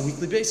least on a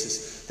weekly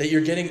basis, that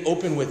you're getting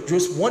open with,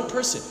 just one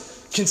person,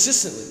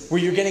 consistently,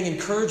 where you're getting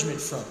encouragement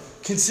from,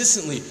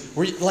 consistently,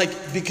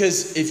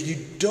 because if you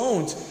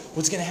don't,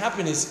 what's going to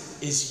happen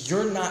is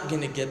you're not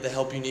going to get the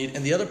help you need,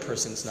 and the other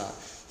person's not.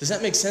 Does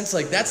that make sense?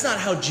 Like, that's not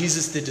how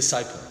Jesus did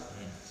discipling.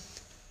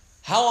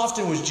 How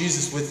often was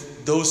Jesus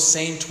with those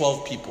same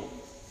 12 people?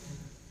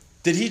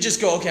 Did he just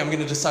go, okay, I'm going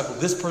to disciple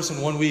this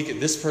person 1 week, and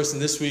this person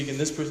this week, and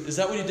this person? Is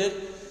that what he did?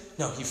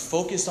 No, he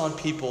focused on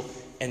people,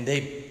 and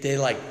they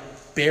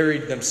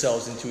buried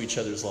themselves into each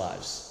other's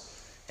lives.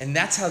 And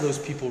that's how those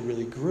people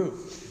really grew.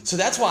 So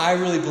that's why I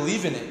really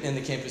believe in it in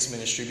the campus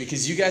ministry,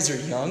 because you guys are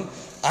young.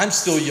 I'm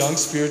still young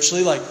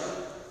spiritually. Like,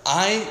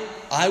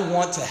 I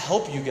want to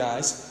help you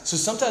guys. So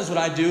sometimes what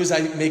I do is I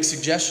make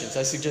suggestions.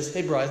 I suggest,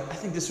 hey, bro, I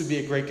think this would be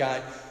a great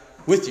guy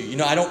with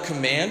you. I don't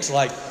command,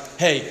 like,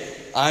 hey,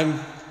 I'm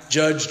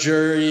judge,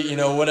 jury,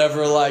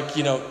 whatever,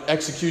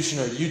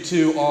 executioner. You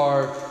two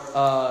are,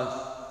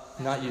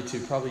 not you two,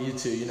 probably you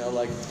two,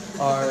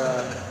 are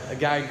a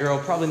guy, girl,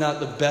 probably not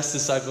the best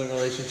discipling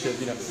relationship,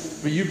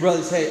 But you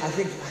brothers, hey, I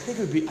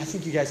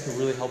think you guys can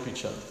really help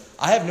each other.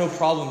 I have no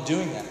problem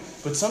doing that.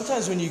 But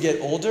sometimes when you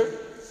get older,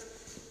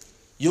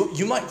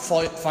 you might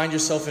find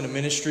yourself in a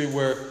ministry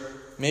where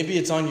maybe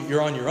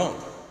you're on your own,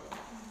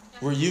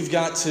 where you've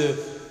got to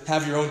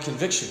have your own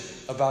conviction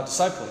about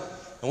discipling.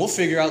 And we'll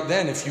figure out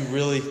then if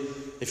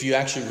you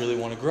actually really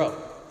want to grow,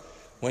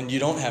 when you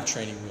don't have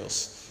training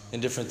wheels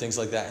and different things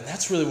like that. And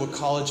that's really what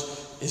college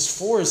is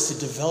for is to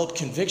develop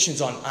convictions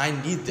on, I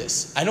need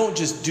this. I don't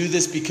just do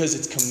this because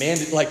it's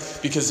commanded, like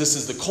because this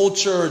is the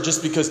culture or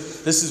just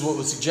because this is what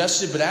was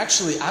suggested, but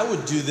actually I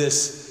would do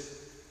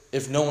this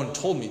if no one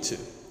told me to,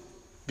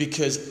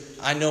 because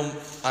I know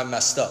I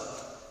messed up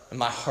and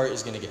my heart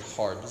is going to get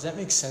hard. Does that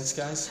make sense,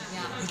 guys?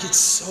 Yeah. Like it's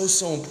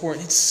so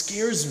important. It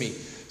scares me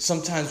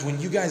sometimes when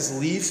you guys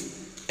leave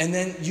and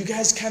then you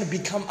guys kind of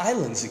become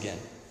islands again.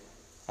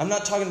 I'm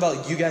not talking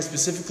about you guys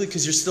specifically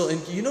because you're still in.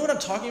 You know what I'm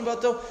talking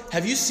about though?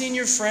 Have you seen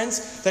your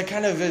friends that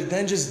kind of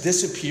then just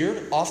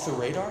disappeared off the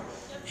radar?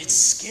 It's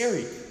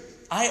scary.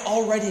 I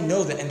already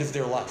know the end of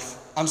their life.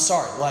 I'm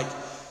sorry. Like,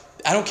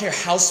 I don't care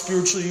how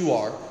spiritual you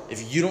are.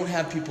 If you don't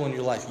have people in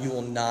your life, you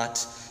will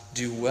not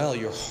do well.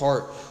 Your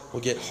heart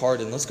will get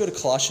hardened. Let's go to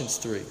Colossians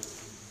 3.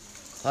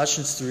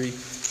 Colossians 3,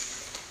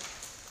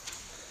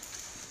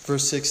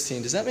 verse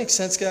 16. Does that make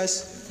sense,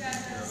 guys?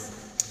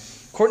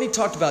 Courtney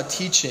talked about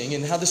teaching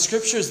and how the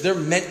scriptures, they're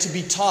meant to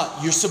be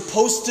taught. You're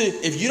supposed to,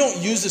 if you don't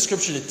use the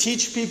scripture to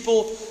teach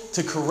people,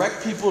 to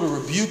correct people, to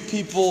rebuke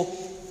people,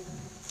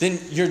 then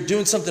you're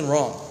doing something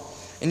wrong.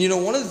 And you know,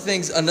 one of the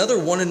things,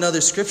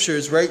 another scripture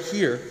is right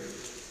here.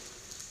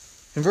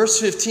 In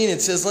verse 15,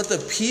 it says, let the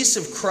peace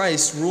of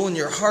Christ rule in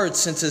your hearts,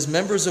 since as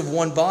members of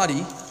one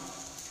body,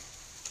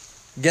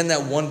 again,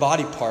 that one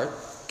body part,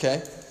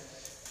 okay,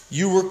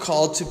 you were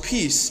called to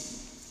peace.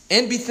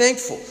 And be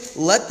thankful.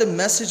 Let the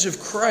message of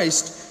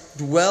Christ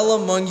dwell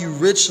among you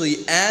richly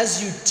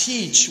as you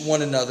teach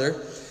one another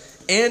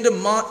and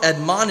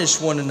admonish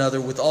one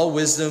another with all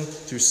wisdom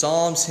through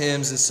psalms,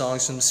 hymns, and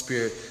songs from the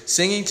Spirit,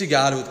 singing to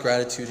God with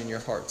gratitude in your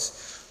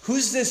hearts.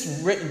 Who's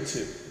this written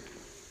to?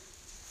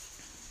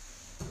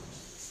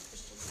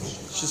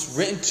 It's just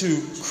written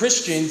to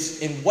Christians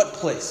in what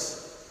place?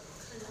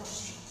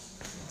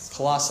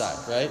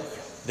 Colossae, right?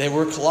 They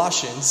were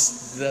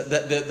Colossians.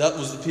 That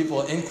was the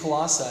people in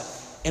Colossae.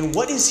 And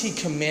what is he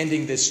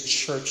commanding this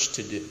church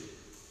to do?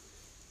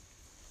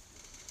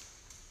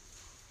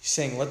 He's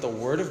saying, let the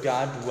word of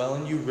God dwell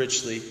in you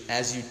richly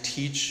as you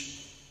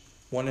teach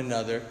one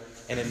another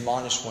and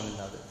admonish one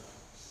another.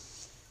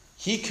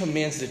 He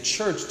commands the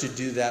church to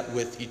do that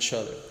with each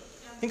other.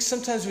 I think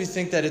sometimes we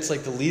think that it's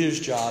like the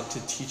leader's job to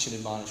teach and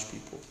admonish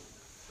people.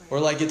 Or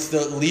like it's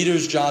the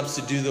leader's jobs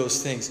to do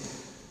those things.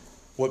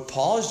 What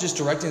Paul is just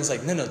directing is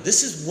like, no,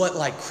 this is what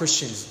like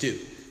Christians do.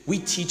 We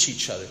teach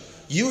each other.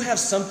 You have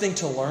something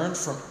to learn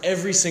from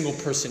every single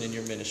person in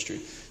your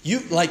ministry. You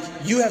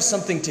have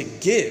something to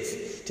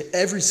give to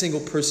every single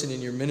person in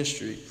your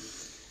ministry.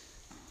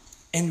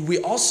 And we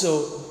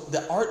also,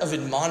 the art of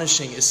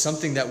admonishing is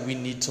something that we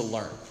need to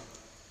learn.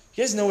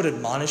 You guys know what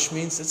admonish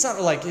means? It's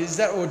not like, is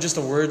that just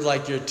a word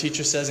like your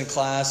teacher says in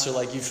class or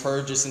like you've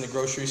heard just in the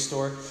grocery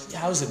store?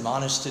 Yeah, I was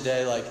admonished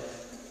today. Like,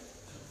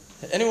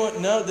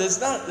 anyone? No, that's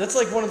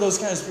like one of those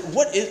kind of,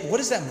 what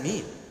does that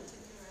mean?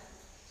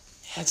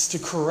 It's to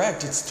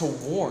correct. It's to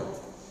warn.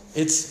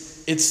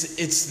 It's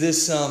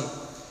this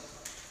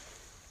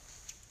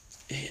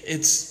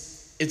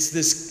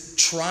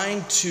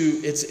trying to.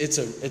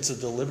 It's a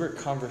deliberate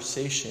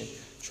conversation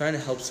trying to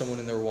help someone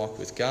in their walk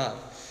with God.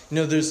 You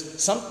know,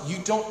 you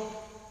don't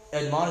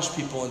admonish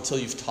people until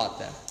you've taught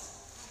them.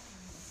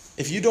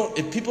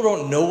 If people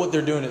don't know what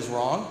they're doing is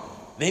wrong,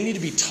 they need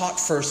to be taught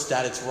first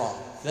that it's wrong.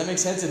 Does that make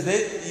sense?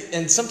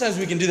 And sometimes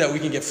we can do that. We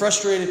can get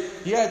frustrated.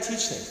 You gotta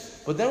teach things.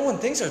 But then when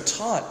things are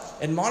taught,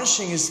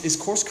 admonishing is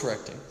course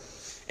correcting.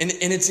 And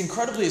it's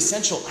incredibly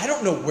essential. I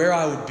don't know where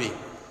I would be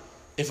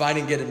if I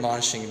didn't get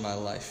admonishing in my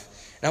life.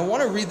 And I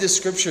want to read this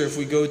scripture if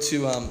we go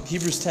to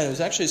Hebrews 10. It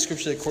was actually a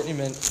scripture that Courtney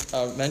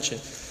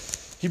mentioned.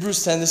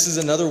 Hebrews 10, this is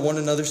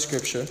another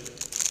scripture.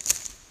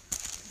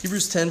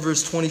 Hebrews 10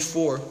 verse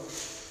 24.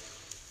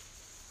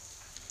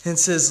 And it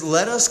says,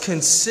 let us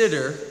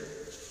consider,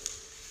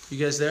 you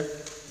guys there?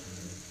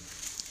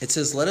 It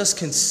says, let us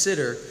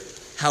consider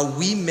how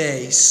we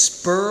may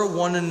spur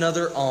one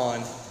another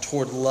on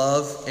toward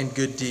love and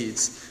good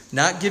deeds,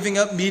 not giving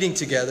up meeting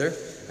together,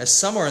 as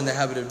some are in the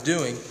habit of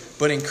doing,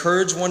 but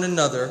encourage one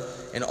another,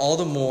 and all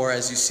the more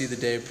as you see the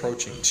day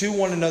approaching. 2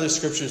 one another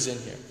scriptures in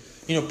here.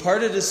 You know,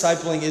 part of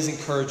discipling is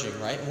encouraging,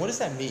 right? And what does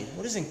that mean?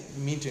 What does it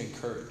mean to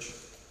encourage?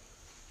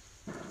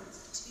 To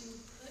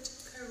put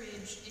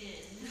courage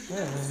in.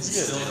 Yeah,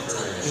 it's good.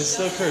 It's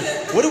still courage.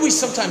 What do we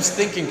sometimes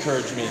think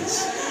encourage means?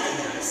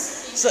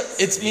 So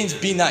it means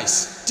be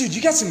nice. Dude,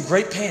 you got some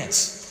great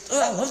pants. Oh,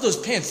 I love those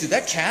pants, dude.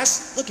 That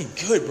cast, looking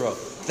good, bro.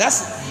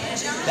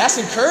 That's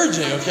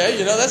encouraging, okay?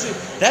 You know,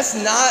 that's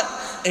not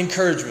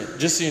encouragement,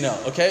 just so you know,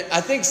 okay?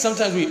 I think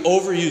sometimes we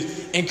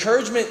overuse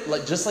encouragement,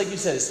 just like you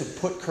said, is to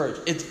put courage.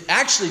 It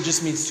actually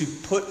just means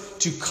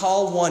to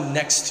call one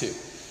next to.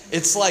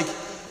 It's like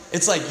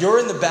you're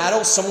in the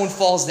battle, someone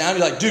falls down,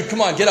 you're like, dude, come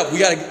on, get up.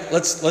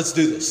 Let's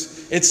do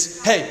this.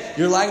 It's, hey,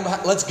 you're lagging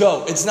behind, let's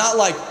go. It's not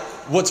like,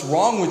 what's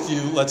wrong with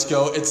you, let's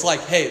go. It's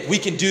like, hey, we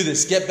can do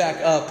this. Get back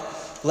up.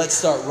 Let's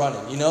start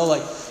running. You know,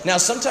 like, now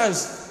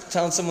sometimes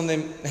telling someone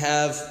they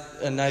have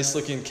a nice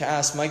looking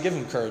cast might give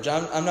them courage.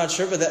 I'm not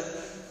sure, but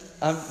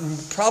I'm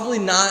probably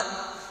not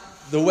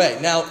the way.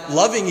 Now,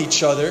 loving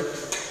each other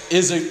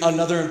is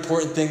another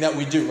important thing that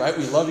we do, right?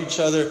 We love each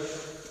other.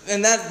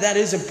 And that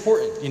is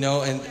important,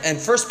 and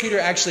 1 Peter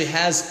actually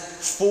has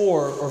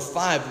 4 or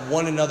 5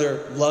 one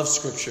another love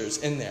scriptures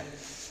in there.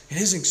 It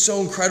isn't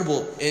so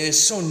incredible, and it's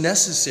so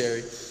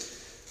necessary.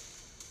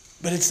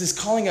 But it's this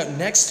calling out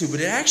next to, but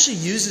it actually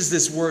uses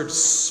this word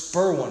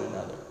spur one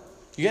another.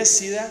 You guys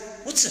see that?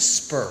 What's a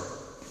spur?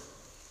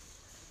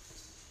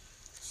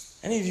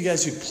 Any of you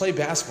guys who play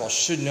basketball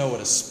should know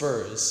what a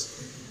spur is.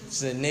 It's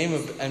the name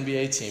of an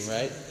NBA team,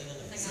 right?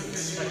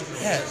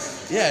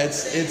 Yeah,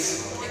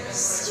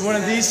 it's one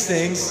of these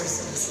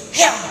things.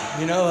 Yeah,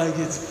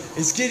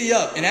 it's giddy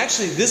up. And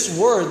actually, this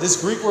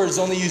Greek word is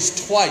only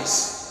used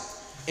twice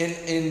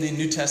in the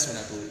New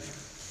Testament, I believe.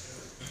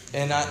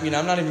 And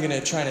I'm not even going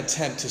to try and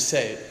attempt to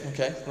say it,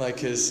 okay?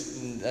 Because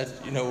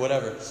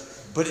whatever.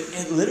 But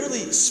it literally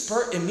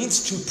it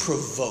means to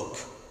provoke.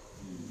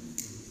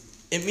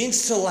 It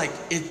means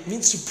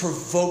to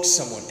provoke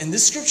someone. And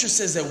this scripture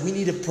says that we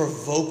need to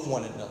provoke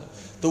one another.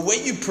 The way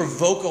you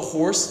provoke a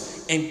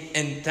horse,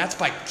 and that's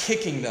by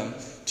kicking them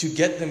to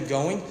get them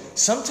going,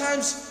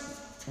 sometimes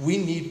we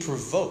need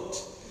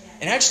provoked.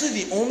 And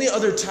actually the only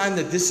other time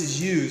that this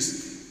is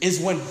used is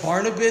when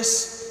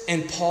Barnabas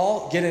and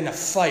Paul get in a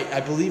fight,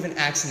 I believe in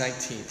Acts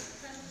 19.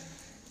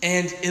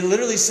 And it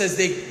literally says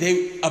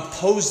they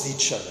opposed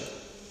each other.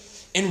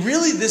 And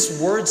really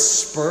this word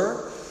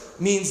spur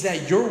means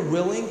that you're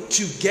willing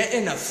to get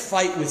in a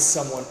fight with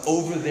someone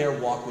over their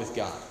walk with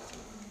God.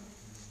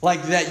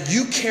 Like that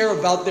you care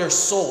about their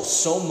soul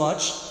so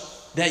much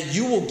that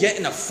you will get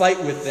in a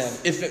fight with them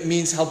if it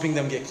means helping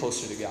them get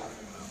closer to God.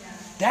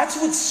 That's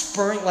what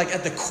spurring,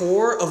 at the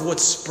core of what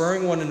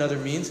spurring one another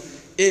means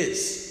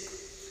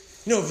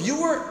is. If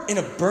you were in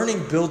a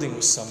burning building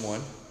with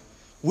someone,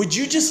 would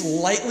you just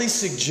lightly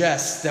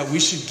suggest that we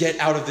should get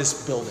out of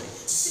this building?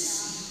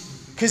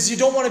 Because I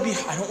don't want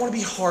to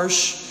be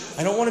harsh.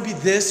 I don't want to be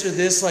this or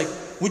this.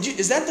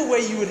 Is that the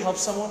way you would help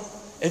someone?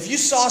 If you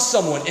saw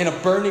someone in a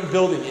burning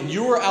building and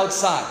you were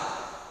outside,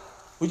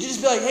 would you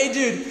just be like, hey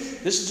dude,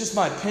 this is just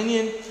my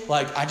opinion.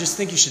 I just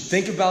think you should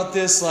think about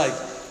this.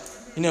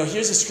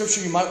 Here's a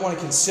scripture you might want to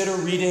consider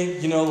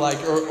reading,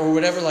 or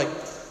whatever.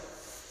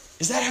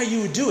 Is that how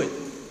you would do it?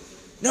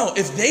 No,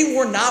 if they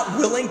were not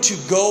willing to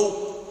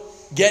go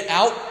get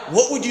out,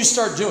 what would you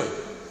start doing?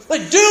 Dude,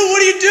 what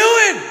are you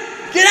doing?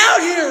 Get out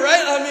here,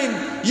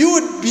 right?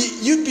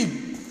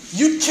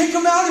 You'd kick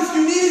them out if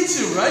you needed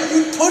to, right?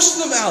 You'd push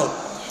them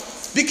out.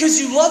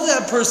 Because you love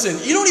that person.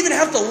 You don't even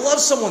have to love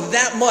someone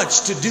that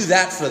much to do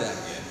that for them.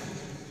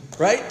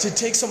 Right? To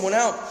take someone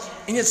out.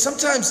 And yet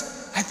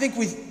sometimes I think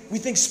we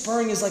think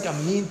spurring is a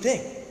mean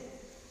thing.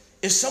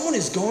 If someone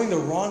is going the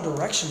wrong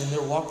direction in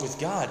their walk with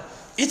God,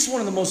 it's one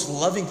of the most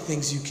loving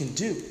things you can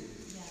do.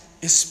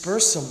 Is spur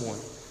someone.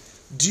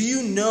 Do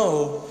you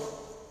know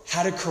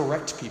how to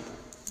correct people?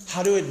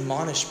 How to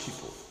admonish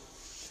people?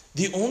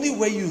 The only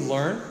way you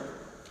learn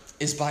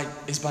is by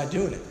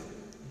doing it.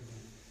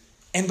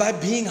 And by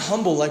being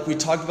humble, like we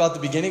talked about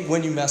at the beginning,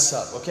 when you mess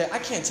up, okay? I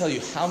can't tell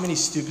you how many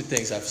stupid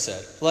things I've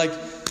said.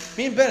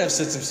 Me and Ben have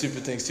said some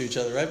stupid things to each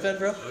other, right, Ben,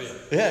 bro? Oh,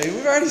 yeah. Yeah,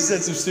 we've already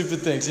said some stupid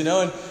things, and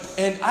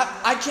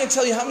I can't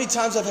tell you how many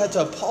times I've had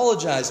to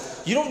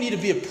apologize. You don't need to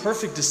be a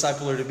perfect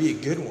discipler to be a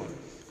good one.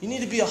 You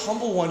need to be a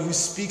humble one who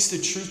speaks the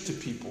truth to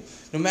people.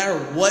 No matter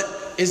what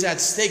is at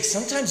stake,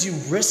 sometimes you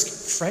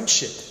risk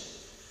friendship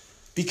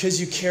because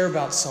you care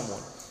about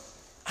someone.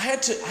 I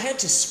had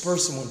to spur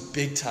someone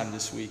big time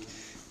this week.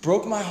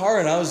 Broke my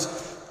heart, and I was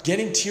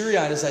getting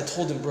teary-eyed as I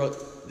told him, bro,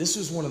 this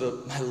was one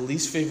of my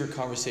least favorite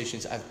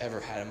conversations I've ever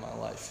had in my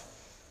life.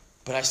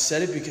 But I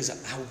said it because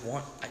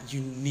you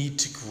need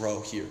to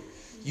grow here.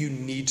 You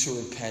need to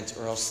repent,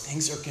 or else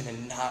things are going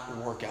to not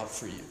work out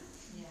for you.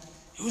 Yeah.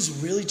 It was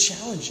really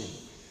challenging.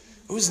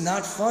 It was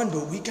not fun,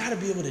 but we got to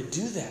be able to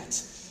do that.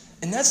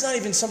 And that's not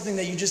even something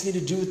that you just need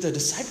to do with the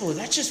discipler.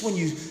 That's just when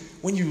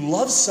you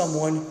love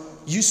someone,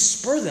 you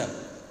spur them.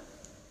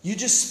 You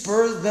just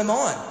spur them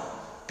on.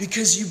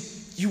 Because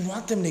you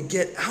want them to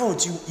get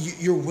out.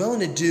 You're willing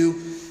to do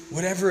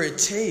whatever it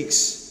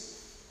takes.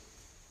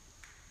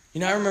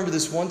 I remember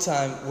this one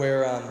time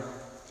where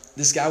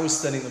this guy was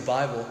studying the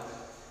Bible.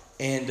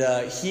 And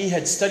he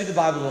had studied the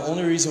Bible. The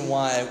only reason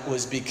why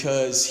was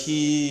because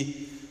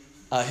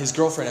his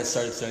girlfriend had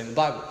started studying the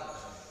Bible.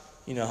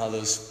 You know how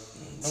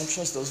don't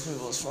trust those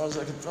people as far as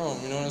I can throw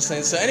them. You know what I'm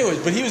saying? So anyways,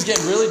 but he was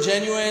getting really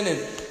genuine,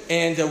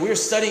 and we were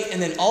studying, and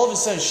then all of a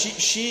sudden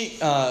she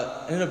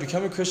ended up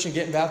becoming a Christian,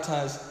 getting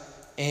baptized,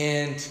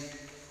 and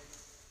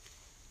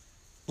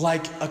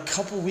a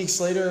couple weeks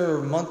later or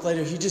a month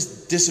later, he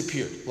just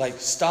disappeared.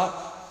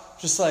 Stopped.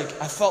 Just I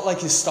felt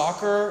like his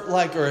stalker,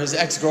 or his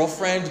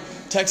ex-girlfriend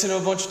texting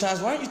him a bunch of times.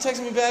 Why aren't you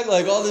texting me back?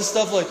 All this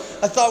stuff.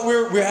 I thought we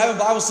were having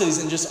Bible studies,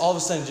 and just all of a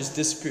sudden just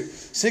disappeared.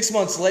 6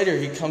 months later,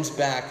 he comes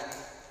back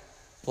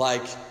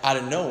out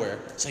of nowhere.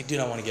 It's dude,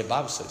 I want to get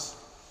Bible studies.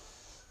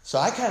 So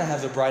I kind of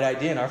have the bright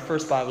idea in our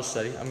first Bible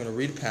study. I'm going to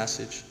read a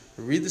passage.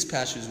 I read this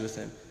passage with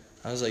him.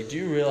 I was like, do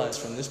you realize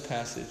from this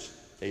passage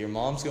that your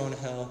mom's going to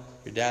hell,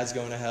 your dad's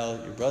going to hell,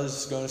 your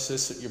brother's going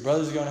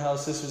to hell,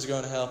 sisters are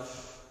going to hell,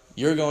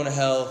 you're going to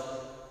hell,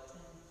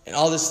 and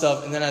all this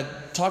stuff. And then I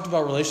talked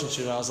about relationships,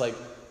 and I was like,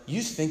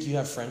 you think you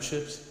have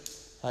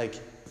friendships? Like,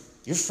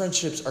 your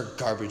friendships are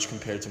garbage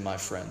compared to my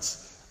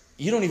friends.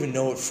 You don't even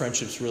know what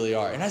friendships really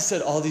are. And I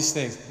said all these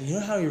things. And you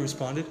know how he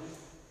responded?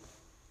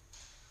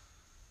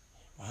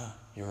 Wow,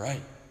 you're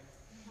right.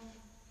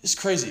 It's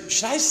crazy.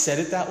 Should I have said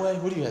it that way?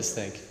 What do you guys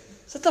think?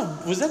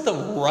 Was that the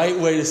right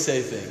way to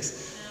say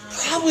things?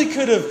 Probably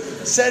could have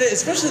said it,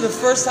 especially the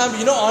first time.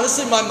 You know,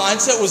 honestly, my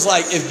mindset was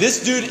like, if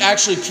this dude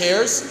actually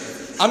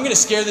cares, I'm going to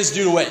scare this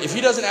dude away. If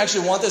he doesn't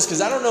actually want this,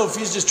 because I don't know if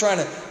he's just trying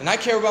to, and I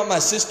care about my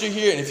sister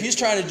here, and if he's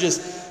trying to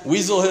just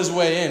weasel his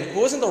way in, it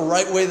wasn't the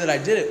right way that I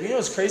did it. You know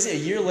what's crazy? A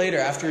year later,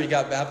 after he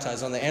got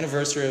baptized, on the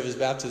anniversary of his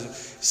baptism,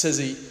 he says,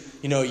 a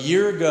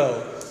year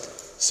ago,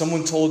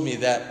 someone told me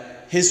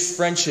that his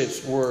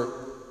friendships were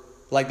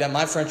like that.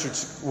 My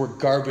friendships were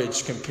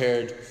garbage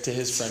compared to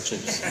his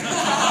friendships.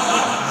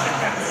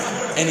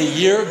 And a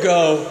year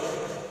ago,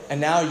 and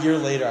now a year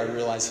later, I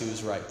realized he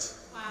was right.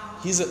 Wow.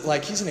 He's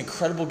an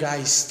incredible guy.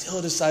 He's still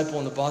a disciple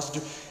in the Boston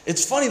Church.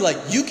 It's funny, like,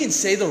 you can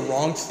say the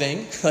wrong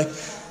thing,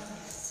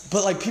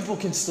 but people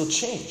can still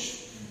change.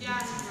 Yeah,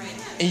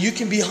 right. And you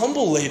can be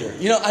humble later.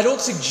 You know, I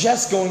don't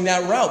suggest going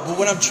that route, but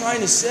what I'm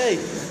trying to say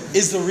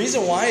is the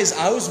reason why is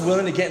I was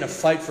willing to get in a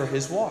fight for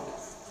his walk.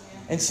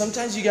 And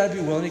sometimes you got to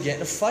be willing to get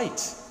in a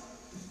fight.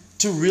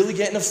 To really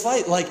get in a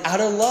fight, like out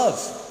of love.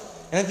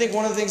 And I think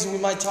one of the things that we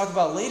might talk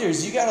about later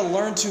is you got to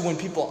learn to, when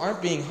people aren't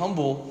being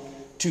humble,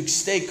 to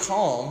stay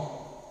calm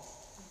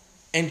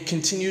and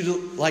continue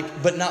to,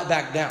 but not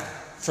back down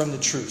from the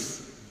truth.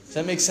 Does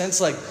that make sense?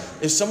 Like,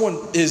 if someone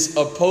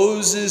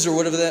opposes or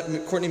whatever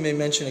that, Courtney may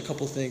mention a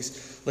couple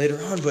things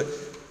later on, but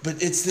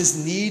it's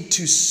this need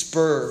to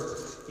spur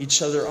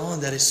each other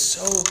on that is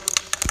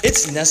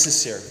it's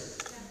necessary.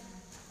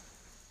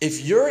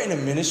 If you're in a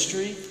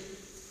ministry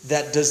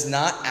that does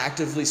not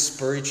actively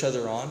spur each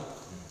other on,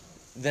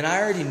 then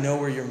I already know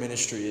where your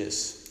ministry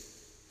is.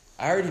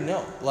 I already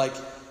know.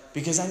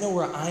 Because I know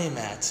where I am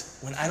at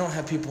when I don't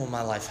have people in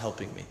my life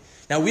helping me.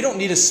 Now, we don't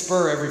need a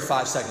spur every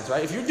 5 seconds,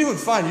 right? If you're doing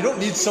fine, you don't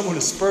need someone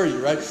to spur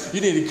you, right? You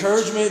need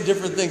encouragement,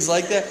 different things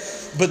like that.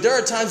 But there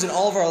are times in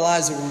all of our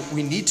lives that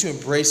we need to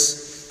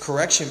embrace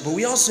correction, but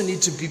we also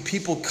need to be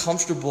people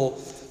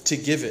comfortable to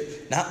give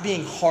it. Not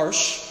being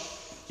harsh.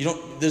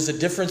 There's a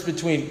difference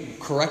between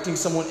correcting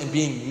someone and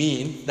being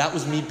mean. That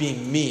was me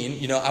being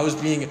mean. I was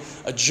being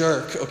a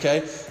jerk,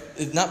 okay?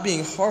 Not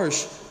being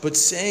harsh, but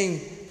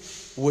saying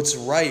what's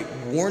right,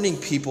 warning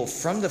people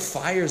from the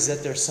fires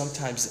that they're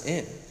sometimes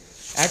in.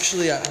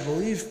 Actually, I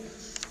believe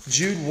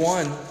Jude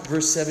 1,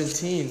 verse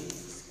 17,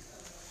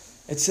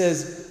 it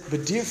says,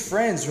 "But dear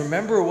friends,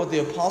 remember what the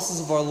apostles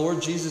of our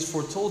Lord Jesus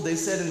foretold. They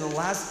said in the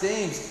last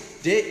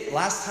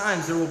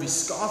times there will be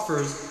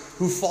scoffers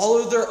who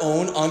follow their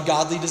own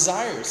ungodly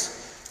desires.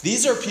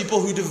 These are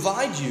people who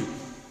divide you,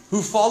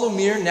 who follow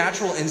mere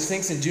natural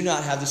instincts and do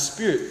not have the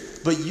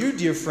Spirit. But you,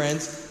 dear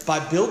friends, by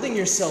building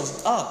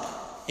yourselves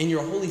up in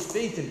your holy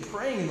faith and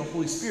praying in the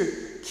Holy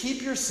Spirit,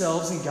 keep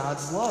yourselves in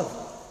God's love.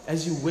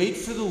 As you wait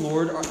for the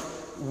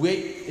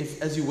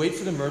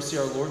mercy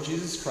of our Lord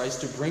Jesus Christ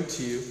to bring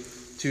to you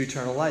to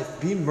eternal life.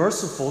 Be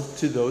merciful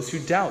to those who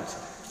doubt.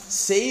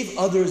 Save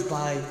others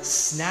by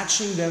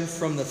snatching them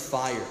from the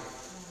fire.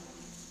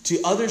 To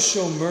others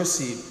show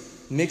mercy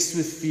mixed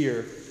with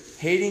fear,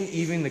 hating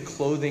even the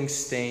clothing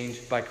stained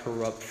by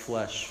corrupt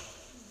flesh."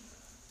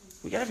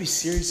 We got to be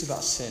serious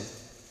about sin.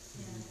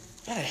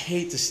 We got to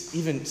hate this,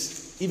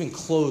 even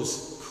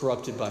clothes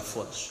corrupted by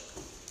flesh.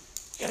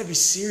 We got to be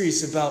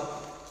serious about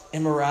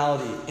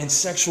immorality and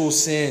sexual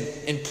sin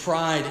and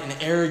pride and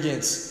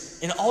arrogance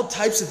and all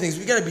types of things.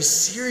 We got to be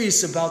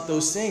serious about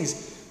those things.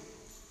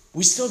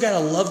 We still got to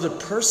love the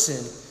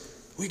person.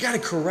 We got to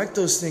correct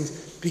those things,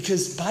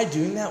 because by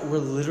doing that, we're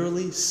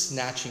literally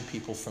snatching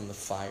people from the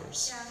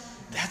fires.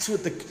 Yeah.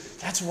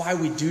 That's why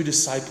we do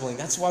discipling.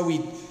 That's why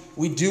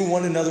we do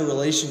one another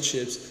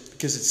relationships,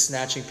 because it's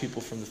snatching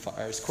people from the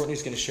fires.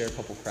 Courtney's going to share a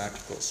couple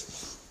practicals.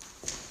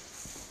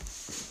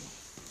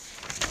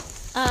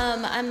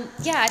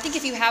 I think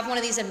if you have one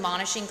of these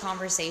admonishing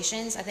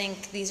conversations, I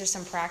think these are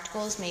some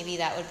practicals maybe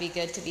that would be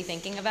good to be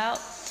thinking about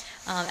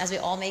as we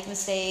all make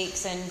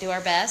mistakes and do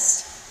our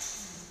best.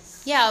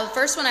 Yeah, the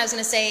first one I was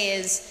going to say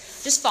is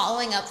just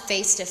following up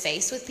face to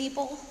face with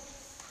people.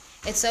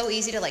 It's so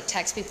easy to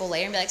text people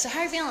later and be like, "So how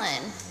are you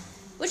feeling?"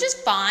 Which is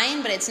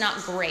fine, but it's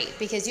not great,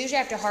 because usually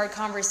after a hard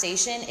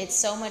conversation, it's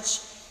so much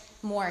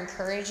more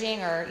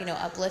encouraging or,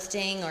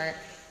 uplifting or,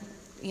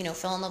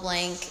 fill in the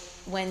blank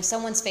when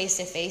someone's face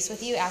to face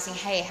with you asking,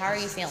 "Hey, how are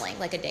you feeling?"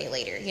 Like a day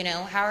later,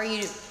 how are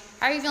you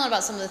feeling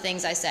about some of the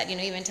things I said?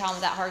 Even tell him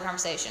that hard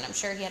conversation. I'm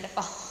sure he had to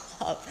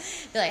follow up.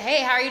 Be like,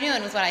 "Hey, how are you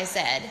doing with what I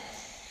said?"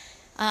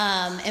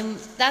 And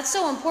that's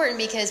so important,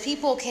 because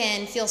people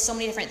can feel so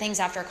many different things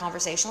after a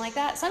conversation like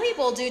that. Some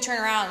people do turn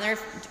around and they're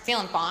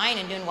feeling fine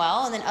and doing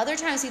well. And then other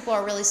times people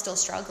are really still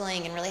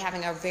struggling and really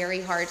having a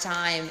very hard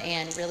time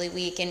and really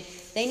weak. And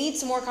they need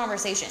some more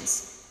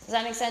conversations. Does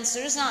that make sense?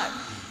 They're just not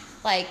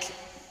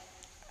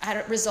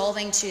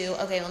resolving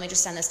to, okay, let me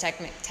just send this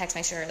text,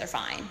 make sure they're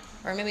fine.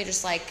 Or maybe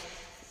just like,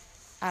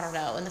 I don't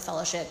know, in the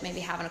fellowship, maybe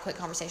having a quick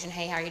conversation,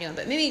 hey, how are you doing?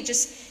 But maybe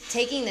just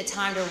taking the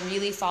time to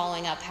really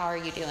following up, how are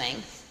you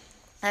doing?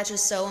 That's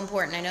just so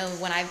important. I know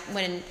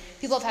when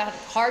people have had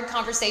hard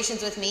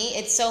conversations with me,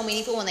 it's so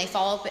meaningful when they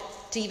follow up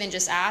to even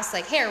just ask,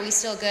 like, hey, are we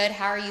still good?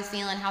 How are you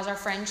feeling? How's our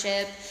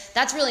friendship?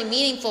 That's really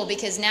meaningful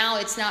because now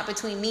it's not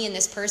between me and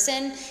this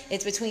person,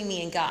 it's between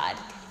me and God.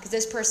 Because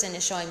this person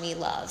is showing me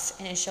love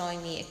and is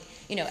showing me,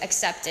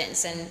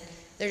 acceptance, and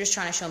they're just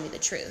trying to show me the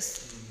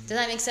truth. Does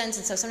that make sense?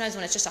 And so sometimes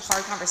when it's just a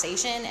hard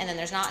conversation and then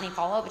there's not any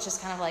follow-up, it's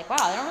just kind of like,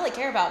 wow, they don't really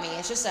care about me.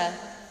 It's just they're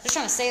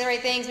trying to say the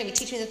right things, maybe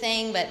teach me the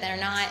thing, but they're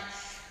not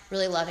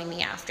really loving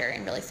me after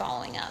and really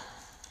following up.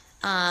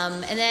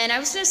 And then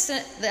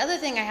the other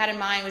thing I had in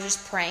mind was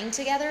just praying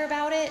together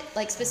about it,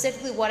 like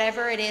specifically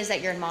whatever it is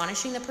that you're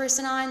admonishing the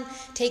person on,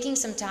 taking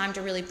some time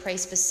to really pray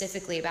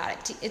specifically about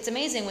it. It's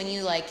amazing when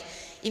you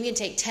can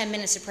take 10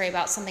 minutes to pray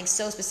about something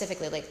so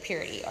specifically like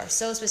purity, or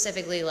so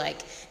specifically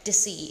like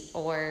deceit,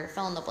 or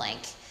fill in the blank.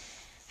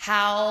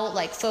 How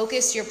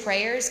focused your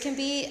prayers can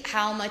be,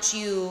 how much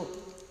you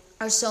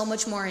are so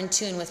much more in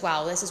tune with,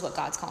 wow, this is what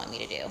God's calling me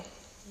to do.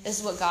 This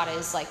is what God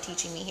is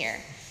teaching me here.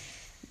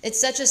 It's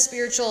such a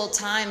spiritual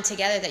time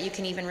together that you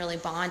can even really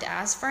bond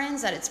as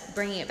friends, that it's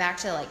bringing it back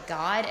to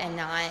God and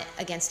not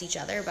against each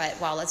other, but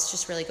wow, let's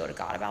just really go to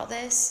God about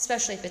this,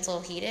 especially if it's a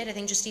little heated. I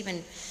think just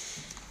even,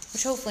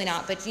 which hopefully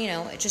not, but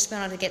just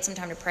being able to get some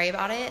time to pray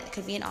about it. It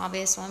could be an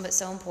obvious one, but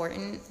so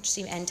important. Just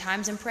even end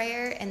times in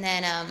prayer. And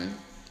then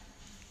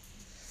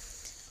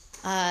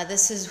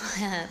this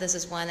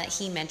is one that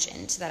he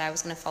mentioned that I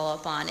was going to follow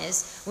up on,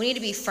 is we need to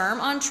be firm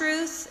on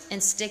truth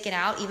and stick it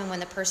out even when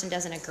the person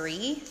doesn't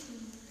agree,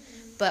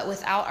 but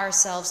without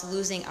ourselves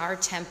losing our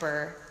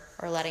temper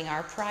or letting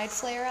our pride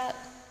flare up.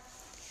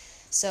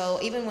 So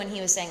even when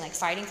he was saying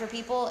fighting for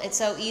people, it's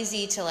so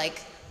easy to when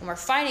we're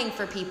fighting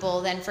for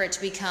people, then for it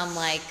to become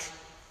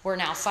we're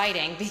now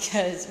fighting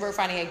because we're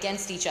fighting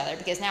against each other,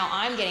 because now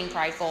I'm getting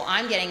prideful,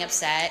 I'm getting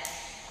upset,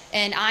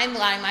 and I'm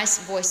allowing my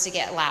voice to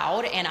get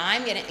loud, and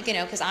I'm getting,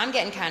 because I'm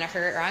getting kind of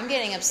hurt, or I'm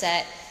getting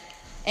upset.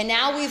 And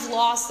now we've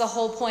lost the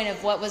whole point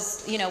of what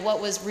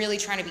was really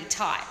trying to be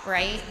taught,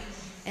 right?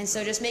 And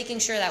so just making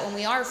sure that when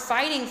we are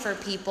fighting for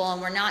people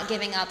and we're not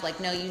giving up,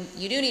 no,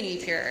 you do need to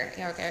be pure,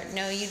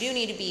 no, you do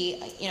need to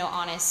be,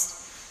 honest,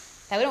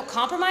 that we don't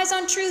compromise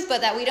on truth,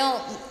 but that we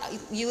don't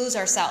lose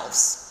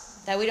ourselves.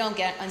 That we don't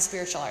get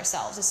unspiritual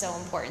ourselves is so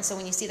important. So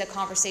when you see the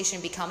conversation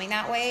becoming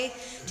that way,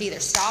 to either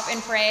stop and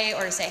pray,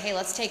 or to say, hey,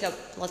 let's take a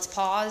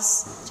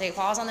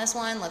pause on this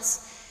one.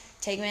 Let's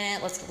take a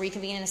minute. Let's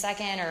reconvene in a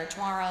second or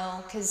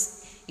tomorrow,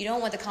 because you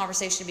don't want the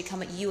conversation to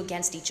become you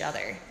against each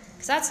other,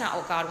 because that's not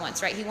what God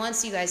wants, right? He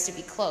wants you guys to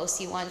be close.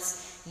 He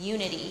wants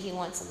unity. He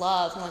wants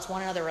love. He wants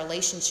one another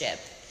relationship.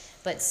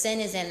 But sin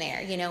is in there,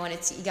 and you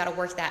got to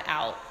work that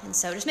out. And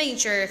so just making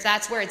sure if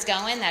that's where it's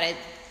going, that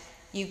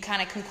you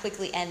kind of can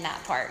quickly end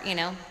that part,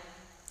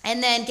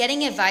 And then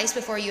getting advice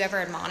before you ever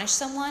admonish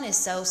someone is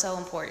so, so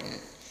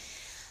important.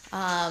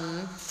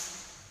 And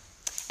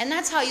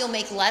that's how you'll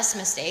make less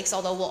mistakes,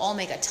 although we'll all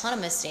make a ton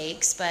of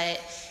mistakes, but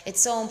it's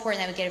so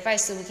important that we get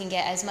advice so we can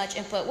get as much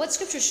input. What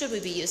scripture should we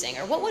be using?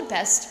 Or what would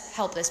best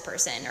help this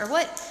person? Or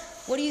what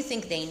do you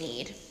think they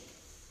need?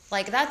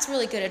 That's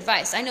really good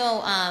advice. I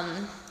know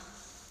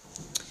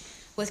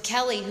with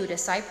Kelly, who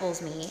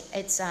disciples me,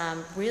 it's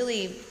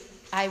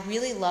I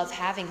really love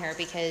having her,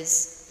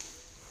 because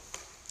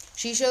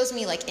she shows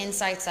me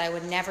insights I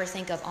would never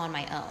think of on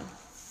my own.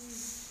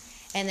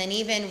 And then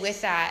even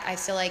with that, I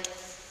feel like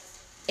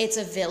it's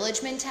a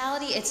village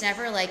mentality. It's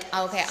never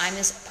okay, I'm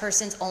this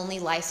person's only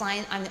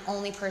lifeline. I'm the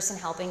only person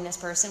helping this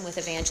person with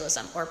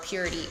evangelism or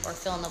purity or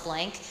fill in the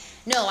blank.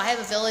 No, I have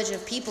a village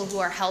of people who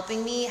are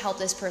helping me help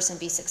this person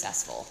be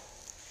successful.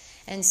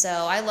 And so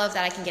I love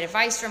that I can get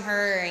advice from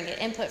her and get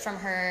input from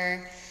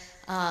her.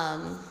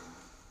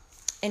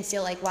 And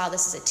feel wow,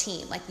 this is a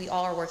team. We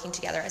all are working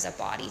together as a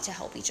body to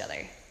help each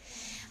other.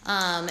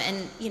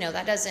 And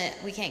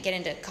we can't get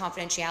into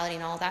confidentiality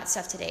and all that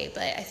stuff today,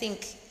 but I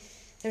think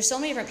there's so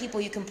many different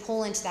people you can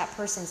pull into that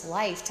person's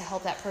life to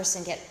help that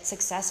person get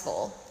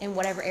successful in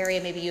whatever area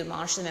maybe you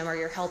admonish them in or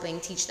you're helping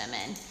teach them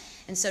in.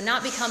 And so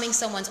not becoming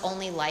someone's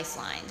only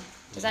lifeline.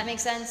 Does that make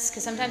sense?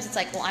 Because sometimes it's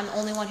well, I'm the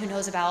only one who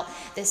knows about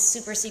this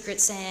super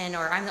secret sin,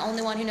 or I'm the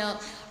only one or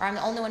I'm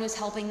the only one who's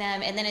helping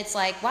them. And then it's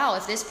wow,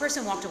 if this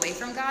person walked away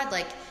from God,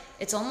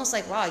 it's almost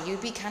wow, you'd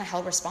be kind of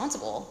held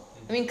responsible.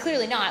 I mean,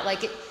 clearly not.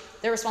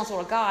 They're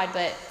responsible to God,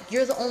 but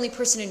you're the only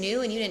person who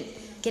knew, and you didn't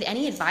get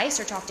any advice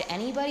or talk to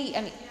anybody.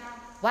 I mean,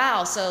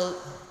 wow. So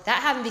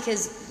that happened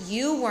because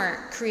you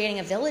weren't creating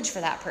a village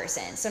for that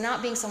person. So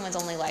not being someone's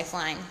only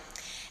lifeline.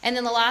 And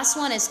then the last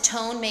one is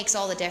tone makes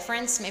all the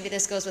difference. Maybe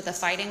this goes with the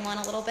fighting one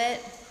a little bit.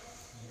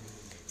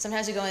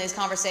 Sometimes we go into these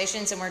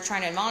conversations and we're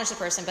trying to admonish the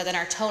person, but then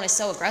our tone is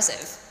so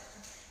aggressive.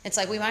 It's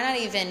we might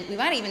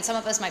even, some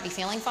of us might be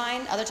feeling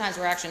fine. Other times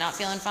we're actually not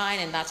feeling fine,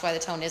 and that's why the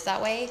tone is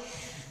that way.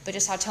 But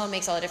just how tone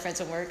makes all the difference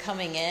when we're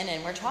coming in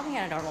and we're talking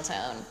at a normal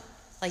tone.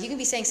 You can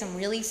be saying some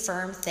really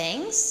firm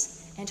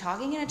things, and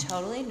talking in a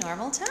totally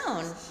normal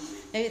tone.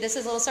 Maybe this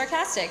is a little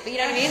sarcastic, but you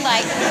know what I mean?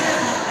 Like,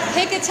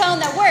 pick a tone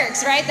that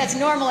works, right? That's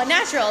normal and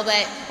natural.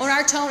 But when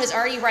our tone is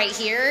already right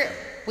here,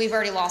 we've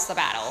already lost the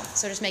battle.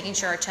 So just making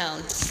sure our tone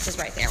is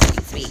right there where it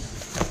needs to be.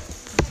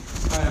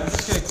 All right, I'm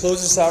just going to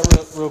close this out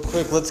real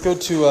quick. Let's go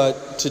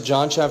to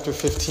John chapter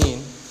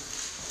 15.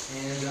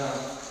 And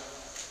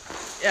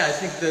yeah, I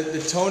think the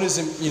tone is,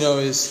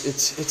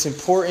 it's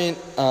important.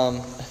 I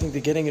think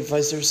the getting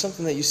advice, there was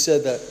something that you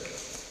said that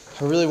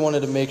I really wanted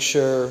to make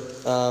sure.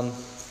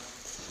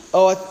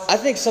 I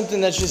think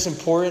something that's just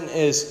important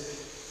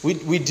is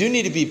we do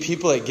need to be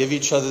people that give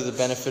each other the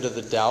benefit of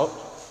the doubt.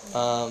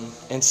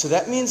 And so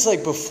that means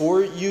like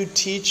before you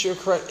teach or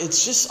correct,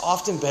 it's just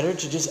often better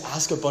to just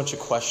ask a bunch of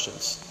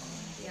questions.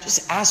 Yeah.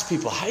 Just ask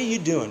people, how are you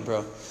doing,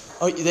 bro?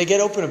 Oh, they get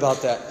open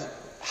about that.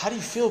 How do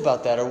you feel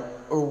about that?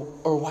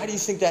 Or why do you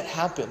think that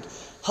happened?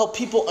 Help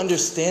people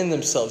understand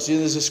themselves.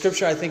 There's a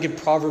scripture, I think in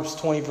Proverbs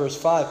 20 verse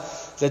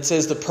 5, that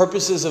says the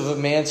purposes of a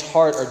man's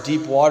heart are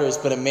deep waters,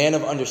 but a man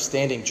of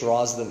understanding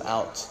draws them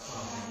out.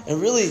 And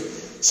really,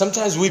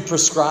 sometimes we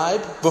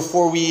prescribe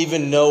before we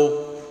even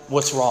know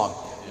what's wrong.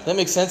 Does that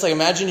make sense? Like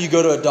imagine you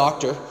go to a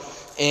doctor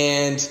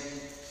and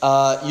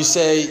you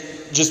say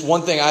just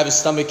one thing, I have a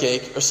stomach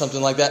ache or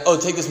something like that. Oh,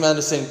 take this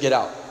medicine, get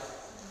out.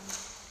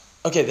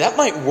 Okay, that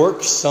might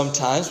work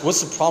sometimes.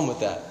 What's the problem with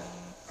that?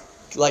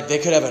 Like they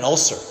could have an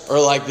ulcer, or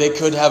like they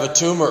could have a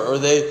tumor, or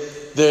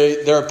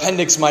their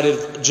appendix might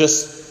have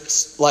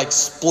just like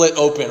split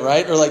open,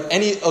 right? Or like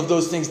any of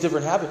those things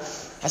different happen.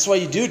 That's why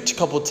you do a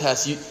couple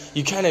tests.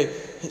 You kind of,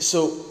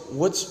 so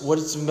what's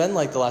it been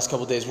like the last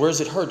couple of days? Where does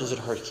it hurt? Does it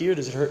hurt here?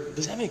 Does it hurt?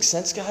 Does that make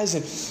sense, guys?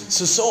 And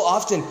so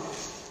often,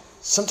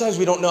 sometimes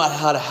we don't know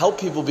how to help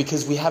people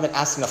because we haven't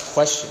asked enough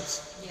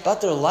questions about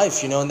their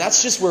life, and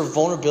that's just where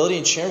vulnerability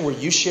and sharing, where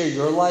you share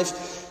your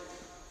life,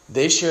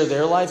 they share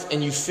their life,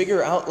 and you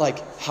figure out like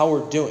how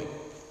we're doing.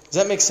 Does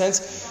that make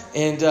sense?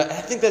 And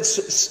I think that's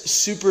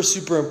super,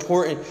 super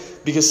important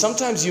because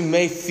sometimes you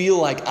may feel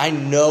like, I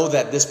know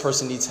that this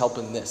person needs help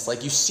in this.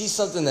 Like you see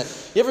something that,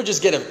 you ever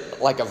just get a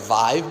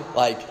vibe,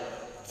 like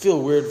feel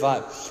a weird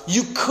vibe.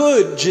 You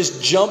could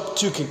just jump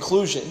to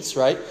conclusions,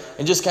 right?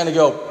 And just kind of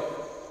go,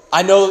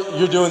 I know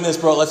you're doing this,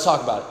 bro, let's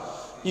talk about it.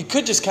 You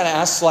could just kind of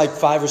ask like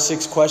 5 or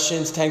 6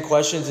 questions, 10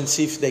 questions and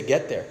see if they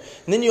get there.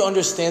 And then you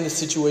understand the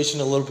situation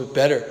a little bit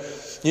better.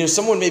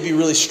 Someone may be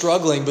really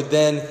struggling, but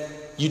then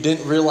you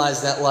didn't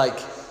realize that like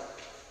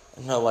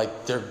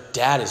their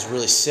dad is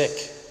really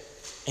sick.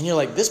 And you're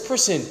like, this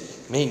person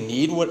may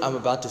need what I'm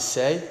about to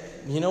say.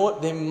 You know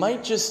what? They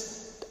might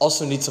just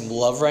also need some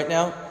love right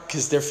now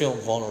because they're feeling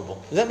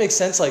vulnerable. Does that make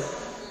sense? Like,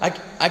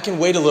 I can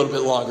wait a little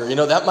bit longer.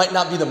 That might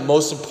not be the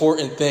most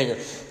important thing. Or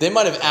they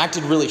might have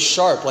acted really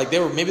sharp. Like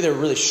maybe they were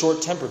really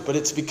short-tempered, but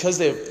it's because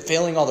they're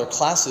failing all their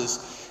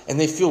classes and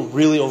they feel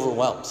really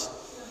overwhelmed.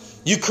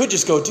 You could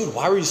just go, dude,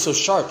 why were you so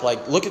sharp?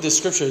 Like, look at this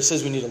scripture. It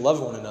says we need to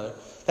love one another.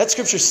 That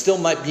scripture still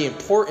might be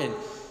important,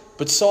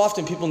 but so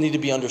often people need to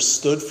be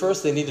understood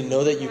first. They need to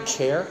know that you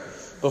care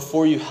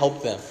before you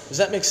help them. Does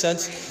that make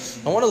sense?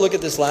 I want to look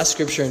at this last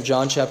scripture in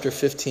John chapter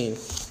 15.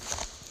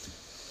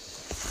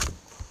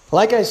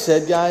 Like I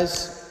said,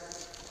 guys,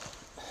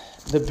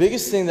 the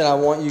biggest thing that I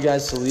want you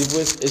guys to leave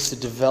with is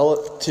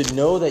to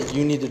know that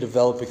you need to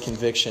develop a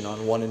conviction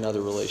on one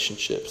another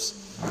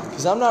relationships.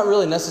 Because I'm not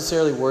really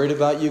necessarily worried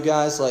about you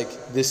guys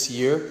like this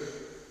year,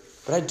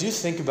 but I do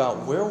think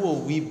about where will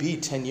we be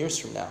 10 years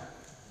from now?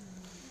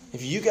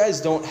 If you guys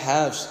don't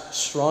have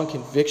strong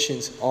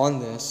convictions on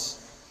this,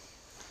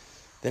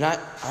 then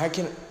I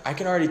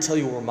can already tell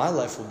you where my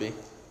life will be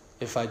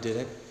if I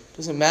didn't. It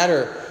doesn't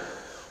matter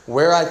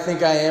where I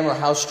think I am or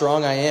how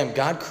strong I am.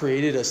 God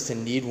created us to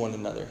need one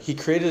another. He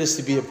created us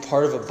to be a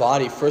part of a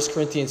body. 1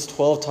 Corinthians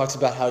 12 talks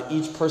about how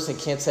each person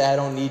can't say, I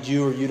don't need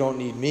you or you don't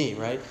need me,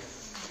 right?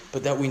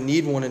 But that we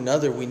need one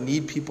another. We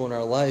need people in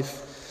our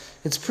life.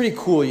 It's pretty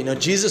cool.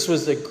 Jesus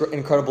was the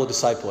incredible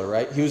discipler,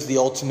 right? He was the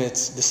ultimate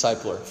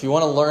discipler. If you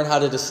want to learn how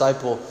to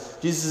disciple,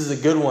 Jesus is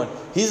a good one.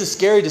 He's a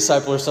scary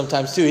discipler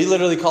sometimes too. He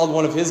literally called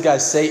one of his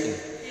guys Satan.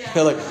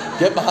 They're like,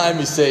 get behind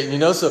me, Satan.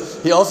 So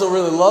he also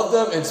really loved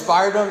them,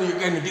 inspired them. You're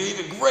going to do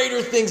even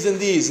greater things than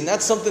these. And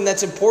that's something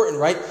that's important,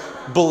 right?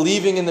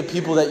 Believing in the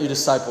people that you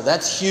disciple.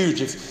 That's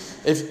huge.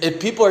 If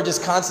people are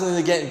just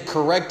constantly getting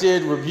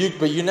corrected, rebuked,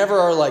 but you never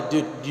are like,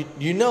 dude,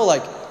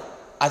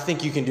 I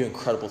think you can do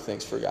incredible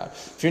things for God.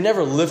 If you're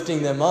never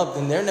lifting them up,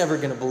 then they're never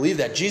going to believe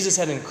that. Jesus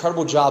had an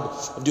incredible job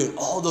of doing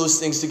all those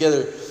things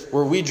together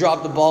where we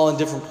dropped the ball in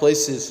different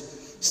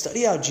places.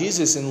 Study out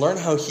Jesus and learn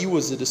how he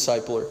was a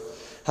discipler,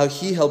 how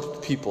he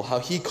helped people, how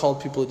he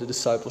called people to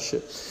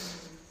discipleship.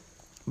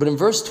 But in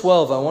verse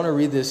 12, I want to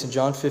read this in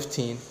John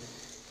 15.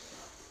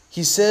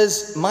 He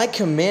says, my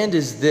command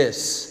is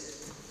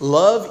this,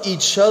 love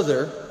each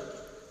other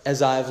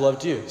as I have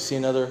loved you. See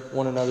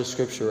another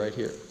scripture right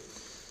here.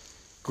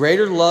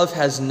 Greater love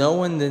has no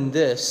one than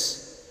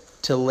this,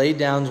 to lay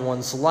down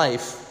one's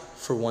life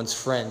for one's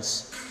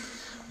friends.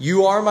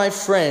 You are my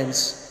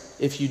friends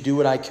if you do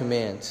what I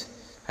command.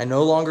 I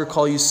no longer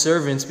call you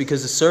servants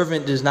because the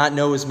servant does not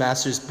know his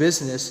master's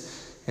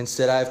business,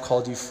 Instead, I have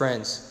called you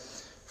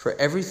friends. For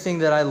everything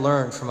that I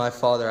learned from my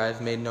Father I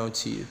have made known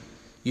to you.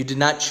 You did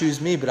not choose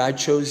me, but I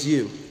chose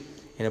you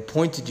and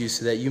appointed you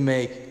so that you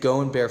may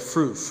go and bear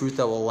fruit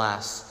that will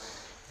last.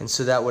 And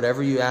so that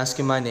whatever you ask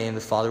in my name,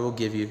 the Father will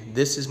give you.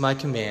 This is my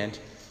command.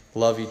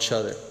 Love each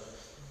other.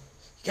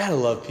 You got to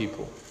love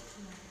people.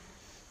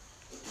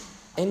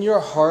 In your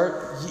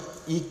heart,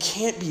 you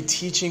can't be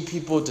teaching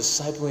people,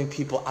 discipling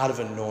people out of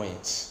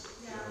annoyance.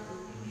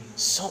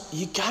 So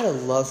you got to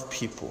love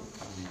people.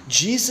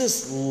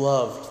 Jesus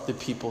loved the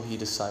people he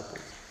discipled.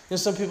 You know,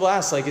 some people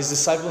ask, like, is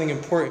discipling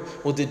important?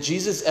 Well, did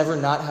Jesus ever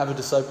not have a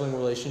discipling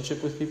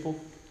relationship with people?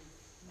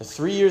 The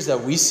 3 years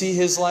that we see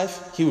his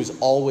life, he was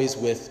always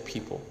with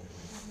people.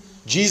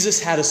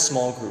 Jesus had a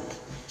small group.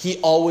 He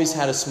always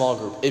had a small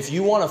group. If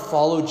you want to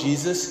follow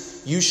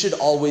Jesus, you should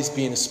always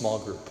be in a small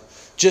group.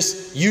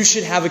 You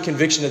should have a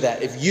conviction of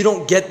that. If you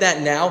don't get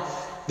that now,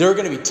 there are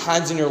going to be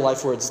times in your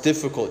life where it's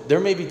difficult. There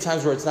may be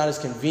times where it's not as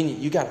convenient.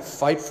 You got to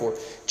fight for it.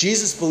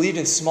 Jesus believed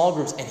in small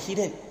groups, and he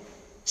didn't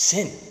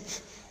sin.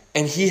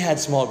 And he had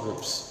small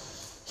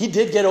groups. He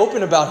did get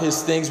open about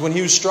his things when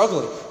he was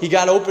struggling. He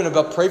got open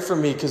about, pray for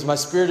me because my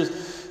spirit is,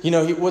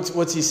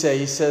 what's he say?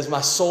 He says,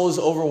 my soul is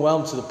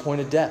overwhelmed to the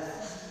point of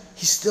death.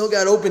 He still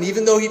got open,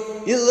 even though he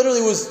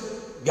literally was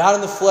God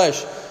in the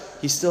flesh.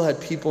 He still had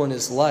people in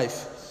his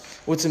life.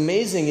 What's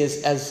amazing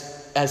is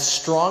as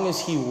strong as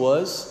he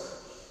was,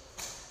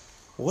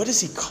 what does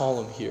he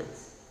call them here?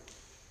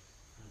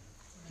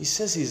 He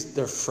says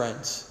they're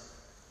friends.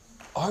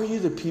 Are you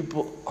the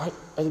people, are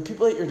the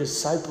people that you're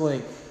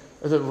discipling,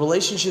 or the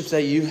relationships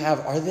that you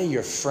have, are they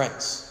your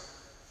friends?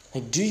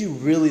 Like, do you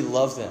really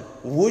love them?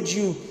 Would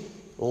you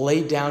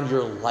lay down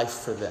your life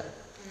for them?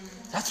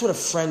 That's what a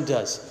friend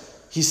does.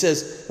 He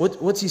says,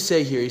 what's he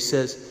say here? He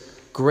says,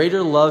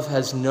 greater love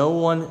has no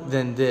one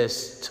than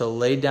this, to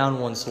lay down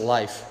one's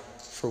life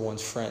for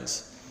one's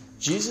friends.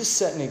 Jesus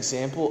set an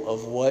example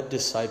of what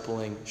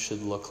discipling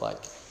should look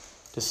like.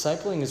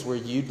 Discipling is where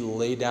you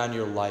lay down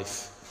your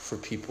life for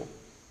people.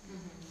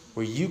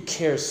 Where you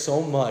care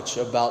so much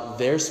about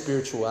their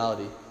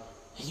spirituality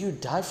that you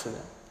die for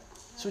them.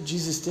 That's what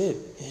Jesus did.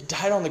 He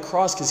died on the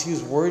cross because he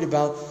was worried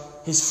about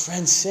his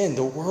friend's sin,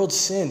 the world's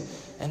sin.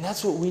 And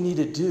that's what we need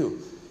to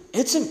do.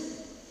 It's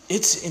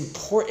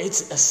important,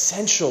 it's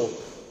essential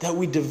that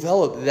we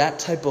develop that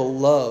type of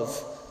love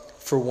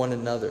for one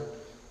another.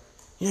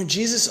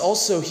 Jesus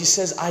also, he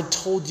says, I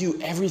told you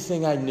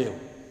everything I knew.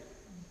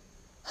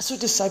 That's what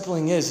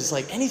discipling is. It's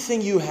like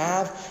anything you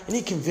have,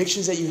 any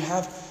convictions that you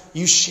have,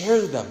 you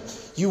share them.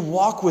 You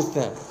walk with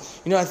them.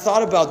 I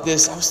thought about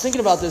this. I was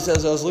thinking about this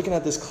as I was looking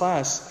at this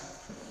class.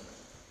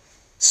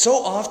 So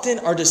often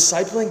our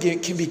discipling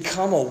can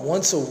become a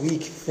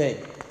once-a-week thing.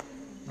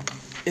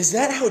 Is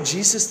that how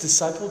Jesus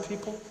discipled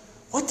people?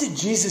 What did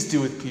Jesus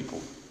do with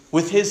people?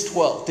 With his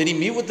 12? Did he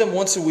meet with them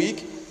once a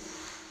week?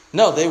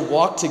 No, they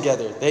walked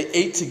together. They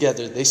ate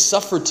together. They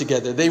suffered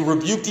together. They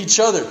rebuked each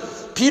other.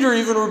 Peter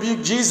even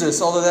rebuked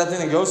Jesus, although that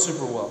didn't go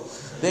super well.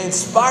 They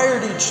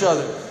inspired each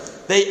other.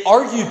 They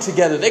argued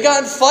together. They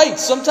got in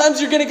fights. Sometimes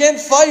you're going to get in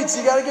fights.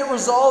 You got to get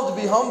resolved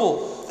to be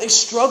humble. They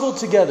struggled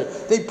together.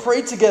 They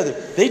prayed together.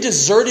 They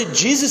deserted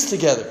Jesus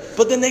together.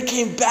 But then they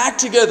came back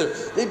together.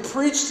 They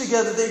preached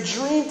together. They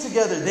dreamed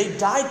together. They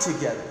died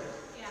together.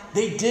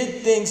 They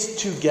did things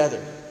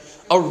together.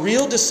 A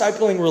real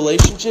discipling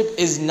relationship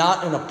is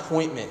not an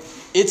appointment.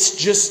 It's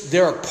just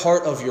they're a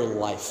part of your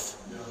life.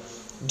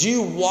 Do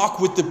you walk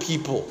with the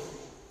people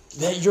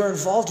that you're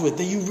involved with?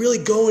 That you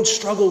really go and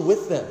struggle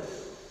with them?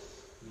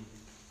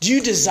 Do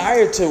you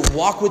desire to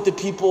walk with the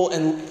people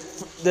and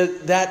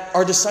that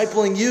are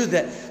discipling you,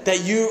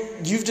 that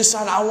you've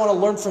decided, I want to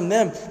learn from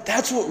them?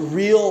 That's what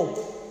real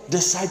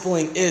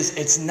discipling is.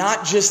 It's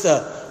not just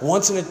a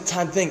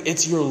once-in-a-time thing.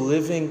 It's your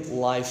living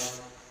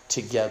life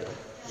together.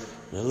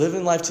 You're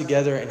living life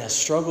together, and as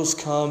struggles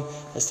come,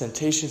 as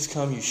temptations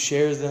come, you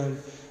share them.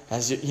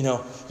 As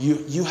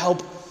you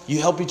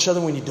help each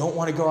other when you don't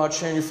want to go out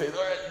sharing your faith.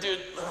 All right, dude,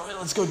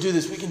 let's go do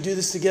this. We can do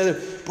this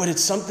together. But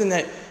it's something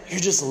that you're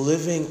just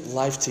living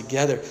life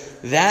together.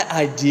 That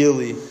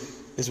ideally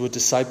is what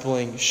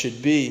discipling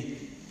should be.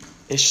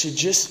 It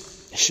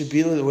should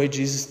be the way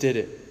Jesus did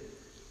it,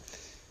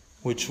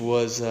 which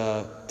was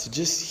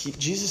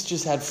Jesus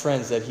just had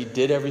friends that he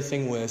did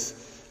everything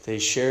with, that he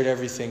shared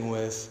everything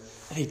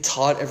with, that he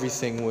taught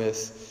everything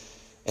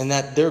with, and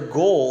that their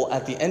goal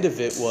at the end of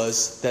it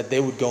was that they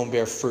would go and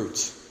bear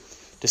fruit.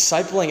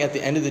 Discipling at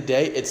the end of the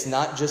day, it's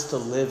not just to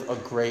live a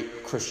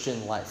great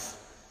Christian life.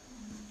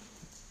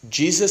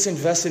 Jesus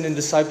invested in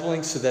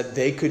discipling so that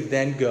they could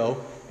then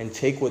go and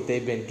take what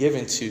they've been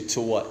given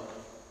to what?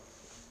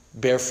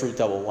 Bear fruit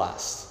that will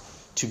last.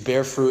 To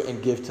bear fruit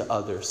and give to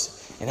others.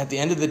 And at the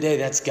end of the day,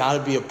 that's got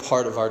to be a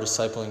part of our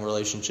discipling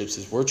relationships,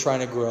 is we're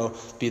trying to grow,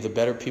 be the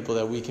better people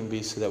that we can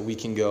be so that we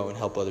can go and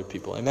help other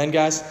people. Amen,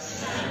 guys?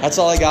 That's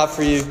all I got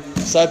for you.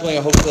 Discipling,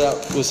 I hope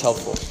that was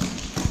helpful.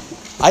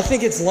 I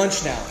think it's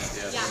lunch now.